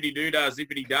 singing zippity doo dah,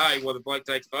 zippity day, while the bloke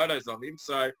takes photos of him.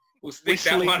 So we'll stick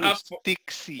Whistling that one up. with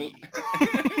Dixie.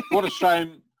 What a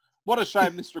shame. What a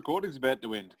shame this recording's about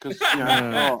to end because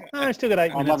I still got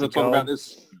 8 I'd minutes love to of talk gold. about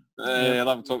this. I'd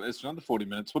love to talk about this for another 40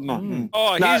 minutes, wouldn't I? Mm.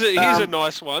 Oh, No, here's a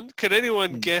nice one. Can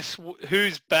anyone Mm. guess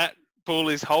whose bat Bull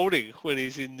is holding when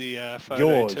he's in the photo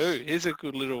Yours. too? Here's a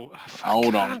good little...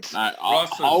 Hold on. Can't. No,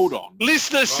 Ross's. hold on.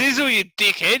 Listener sizzle, you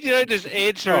dickhead. You don't just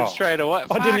answer Oh, it straight away.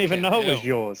 I didn't even know it was Fucking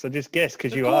yours. I just guessed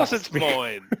because hell. you Of course asked. it's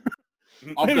mine.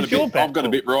 Who's your bat I've got a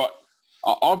for? bit right.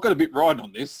 I've got a bit right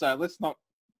on this, so let's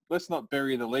not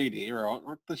bury the lead here, all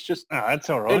right? Let's just Oh, that's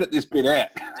all right. edit this bit out.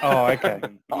 Oh, okay.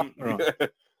 Right.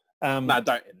 No,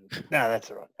 don't. No,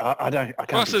 that's all right. I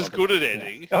can't. Ross be is bothered. good at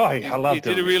editing. Oh, I love He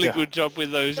did a doing really this. good job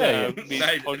with those Yeah, yeah.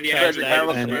 mid-podcast Yeah, David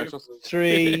Harrell And- commercials.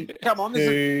 3, Come on, this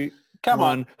is, 2, come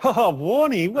on. 1. Oh,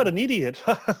 Warnie, what an idiot.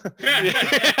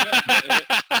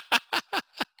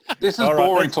 This is All right,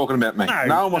 boring let's- talking about me.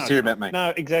 No one wants to hear about me.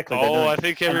 No, exactly. they Oh, don't. I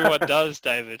think everyone does,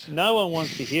 David. No one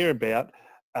wants to hear about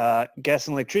gas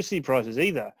and electricity prices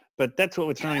either. But that's what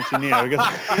we're throwing to now. We've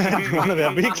got one of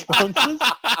our big sponsors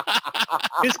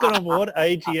just got on board,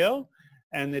 AGL,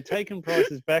 and they're taking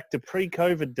prices back to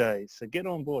pre-COVID days. So get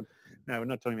on board. No, we're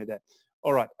not talking about that.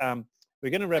 All right, we're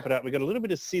going to wrap it up. We've got a little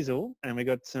bit of sizzle, and we've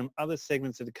got some other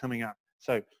segments that are coming up.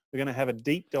 So we're going to have a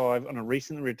deep dive on a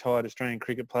recently retired Australian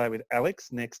cricket player with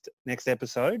Alex next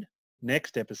episode.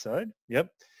 Next episode, yep.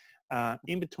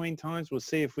 In between times, we'll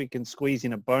see if we can squeeze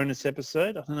in a bonus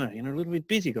episode. I don't know, a little bit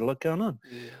busy, got a lot going on.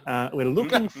 We're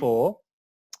looking for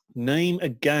name a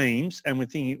games, and we're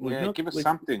thinking Yeah, give us we're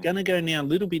something. going to go now a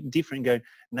little bit different. Go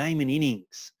name an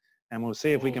innings, and we'll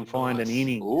see if we can find an nice.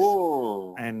 innings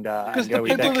Oh. and Because go the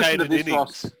with people who that. listen to Dedicated this,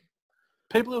 Ross, innings.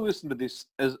 people who listen to this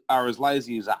are as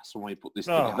lazy as us when we put this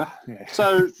together. Oh, yeah.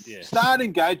 So Yeah. start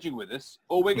engaging with us,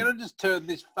 or we're going to just turn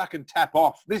this fucking tap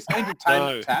off. This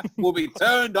entertainment No. tap will be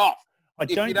turned off. I if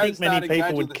you don't don't think many start people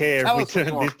engaging would with us, care tell if we us what you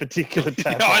turned want. this particular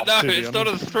tab I off, know, to be it's not a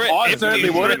honest. threat. I Empty certainly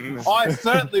threat. wouldn't. I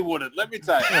certainly wouldn't. Let me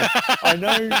tell you.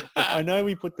 I know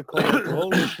we put the call out to all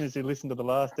listeners who listened to the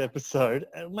last episode,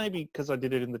 and maybe because I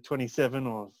did it in the 27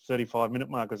 or 35 minute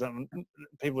mark or something,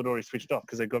 people had already switched off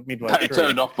because they got midway They through.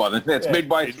 turned off by then. That's Yeah.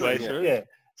 midway Midway through. through. Yeah.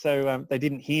 So they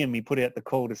didn't hear me put out the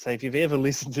call to say, if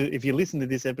you listen to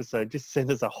this episode, just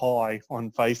send us a hi on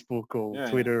Facebook or Yeah.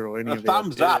 Twitter or any A of our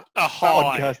thumbs up. A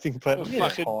high. podcasting A platforms.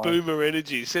 fucking hi. boomer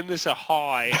energy. Send us a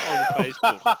high on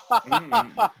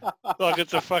Facebook. Like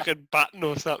it's a fucking button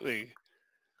or something.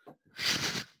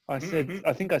 I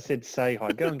think I said say hi.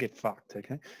 Go and get fucked,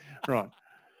 okay? Right.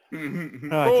 Mm-hmm.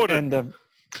 Right. Order.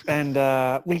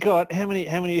 And we got how many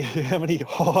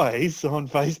highs on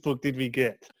Facebook did we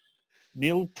get?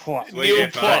 Nil plus. Nil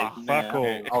Okay, plus. Fuck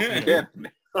all. I'll forget.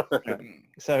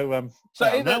 So So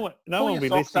well, either no one pull will your be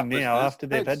socks up, listening now listeners. after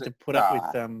they've had That's to it. put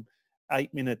up with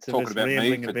 8 minutes of Talking us about me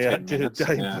rambling for about 10 minutes,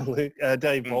 Dave, yeah.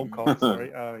 Dave Mm. Volkov,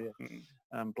 sorry. Oh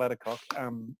yeah. Bladdercock.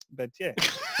 But yeah,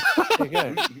 there you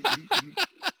go.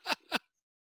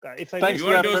 If they Thanks If get- you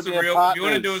for want to do us a being real, partners.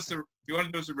 if you want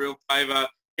to do us a real favor,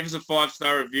 give us a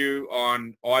 5-star review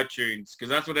on iTunes because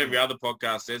that's what every other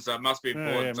podcast says. So it must be Yeah,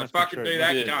 important. yeah, so must be fucking true. do Must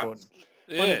that, be cunt. important.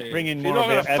 Yeah. Bring in If you're more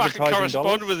not of going our to fucking advertising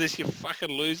correspond dollars. with this, you fucking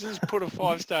losers, put a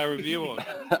 5-star review on.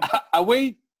 Are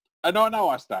we, and I know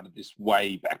I started this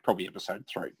way back, probably episode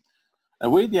 3. Are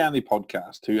we the only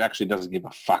podcast who actually doesn't give a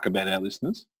fuck about our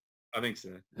listeners? I think so.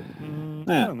 I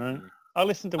Yeah. don't know. I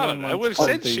listened to I one don't know. We've once sent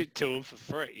called the shit to him for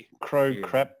free. Crow Yeah.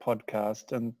 Crap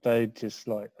podcast, and they just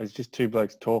like, it was just two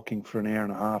blokes talking for an hour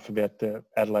and a half about the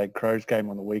Adelaide Crows game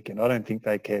on the weekend. I don't think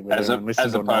they care whether anyone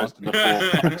listens or not. opposed to the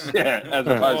four blokes. Yeah, as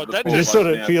Oh, opposed to that the four just sort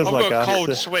of blokes now. feels I've like got us.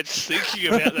 cold sweats thinking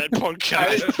about that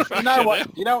podcast. You know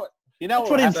what? You know That's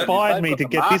what happened is inspired they've me got to the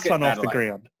get this market one in off the Adelaide.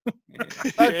 ground.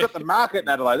 They've got the market in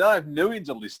Adelaide. They have millions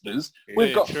of listeners. We've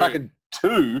Yeah, got true. fucking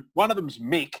two. One of them's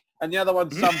Mick, and the other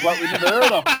one's some bloke we've never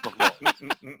heard of before.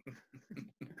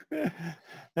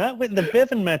 With the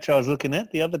Bevan match I was looking at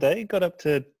the other day, it got up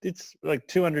to, it's like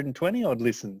 220 odd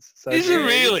listens. So Is it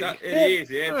really? It is,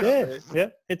 yeah. Yeah,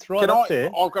 it's right Can up there.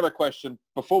 I've got a question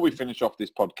before we finish off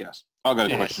this podcast. I've got a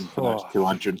Yes. question for those Oh.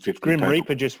 250 Grim people.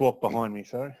 Reaper just walked behind me,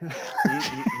 sorry.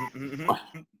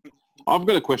 I've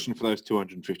got a question for those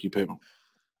 250 people.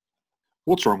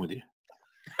 What's wrong with you?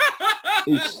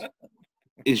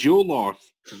 Is your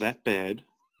life that bad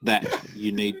that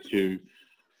you need to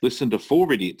listen to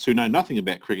four idiots who know nothing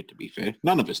about cricket, to be fair?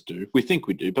 None of us do. We think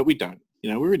we do, but we don't.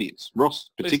 You know, we're idiots.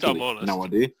 Ross, At least I'm particularly, honest. no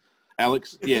idea.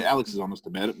 Alex is honest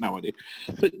about it, no idea.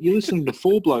 But you listen to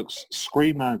four blokes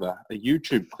scream over a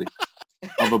YouTube clip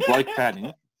of a bloke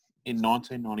batting in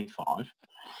 1995.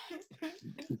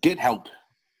 Get help.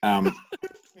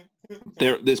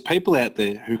 There's people out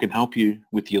there who can help you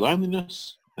with your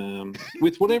loneliness,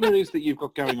 with whatever it is that you've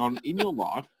got going on in your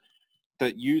life,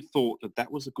 that you thought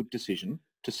that was a good decision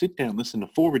to sit down, listen to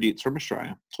four idiots from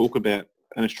Australia talk about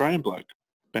an Australian bloke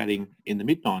batting in the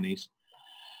mid-90s,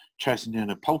 chasing down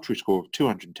a paltry score of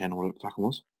 210 or whatever the fuck it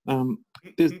was.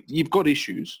 You've got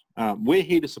issues. We're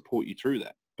here to support you through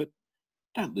that, but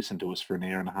don't listen to us for an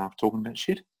hour and a half talking about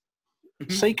shit.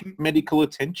 Seek medical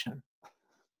attention.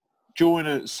 Join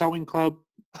a sewing club.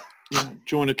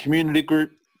 Join a community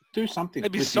group. Do something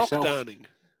Maybe with sock yourself. darning.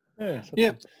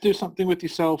 Yeah, Do something with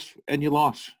yourself and your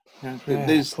life. Yeah,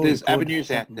 there's probably avenues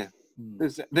good. out there.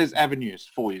 There's avenues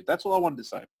for you. That's all I wanted to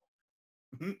say.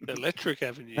 Electric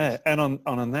Avenue. Yeah, and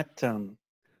on that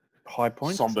high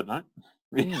point, Somber note.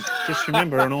 just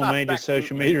remember on all major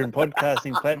social media and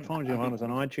podcasting platforms, you'll find us on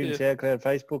iTunes, SoundCloud,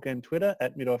 Facebook and Twitter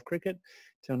at Midlife Cricket.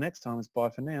 Till next time, it's bye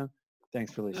for now.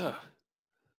 Thanks for listening. Oh.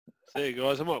 There you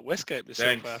guys. I might Westgate myself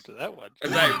Thanks. after that one. I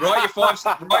say, write your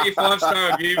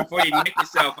five-star review before you nick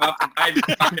yourself up and David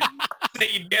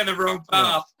set you down the wrong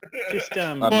path. Just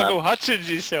Michael Hutchins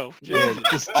yourself. yeah,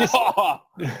 just I thought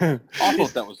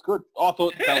that was good. I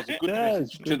thought that was a good Yeah, message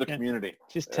it's to good, the yeah. community.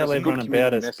 just tell That's a good everyone about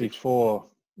community us message. before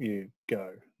you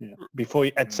go. Yeah. Before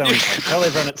you at sewing club. Tell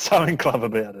everyone at sewing club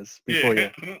about us before you.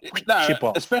 No, Chip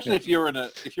off. especially Yeah. if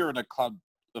you're in a club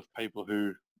of people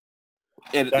who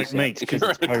edit Don't this out. meet If because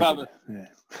you're it's in a club, COVID. Yeah.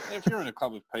 if you're in a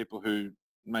club of people who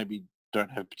maybe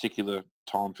don't have particular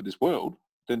time for this world,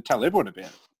 then tell everyone about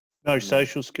it. No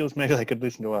social skills. Maybe they could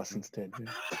listen to us instead.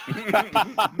 Yeah.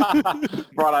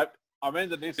 Righto, I'm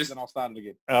ending this and then I'll start it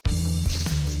again. Oh,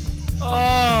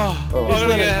 I'm Just going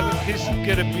let to it- have a piss and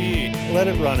get a beer. Let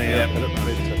it run out. Yeah, let it run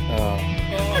Oh.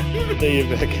 There you're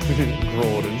back in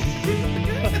Gordon.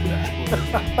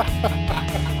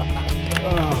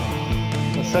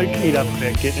 I'm so keyed up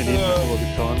about getting it in before the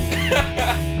time.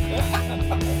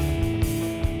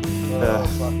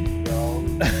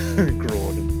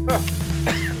 Gordon.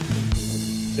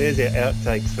 There's our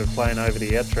outtakes for playing over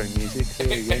the outro music. There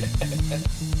we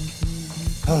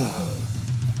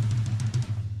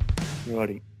go.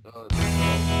 Righty.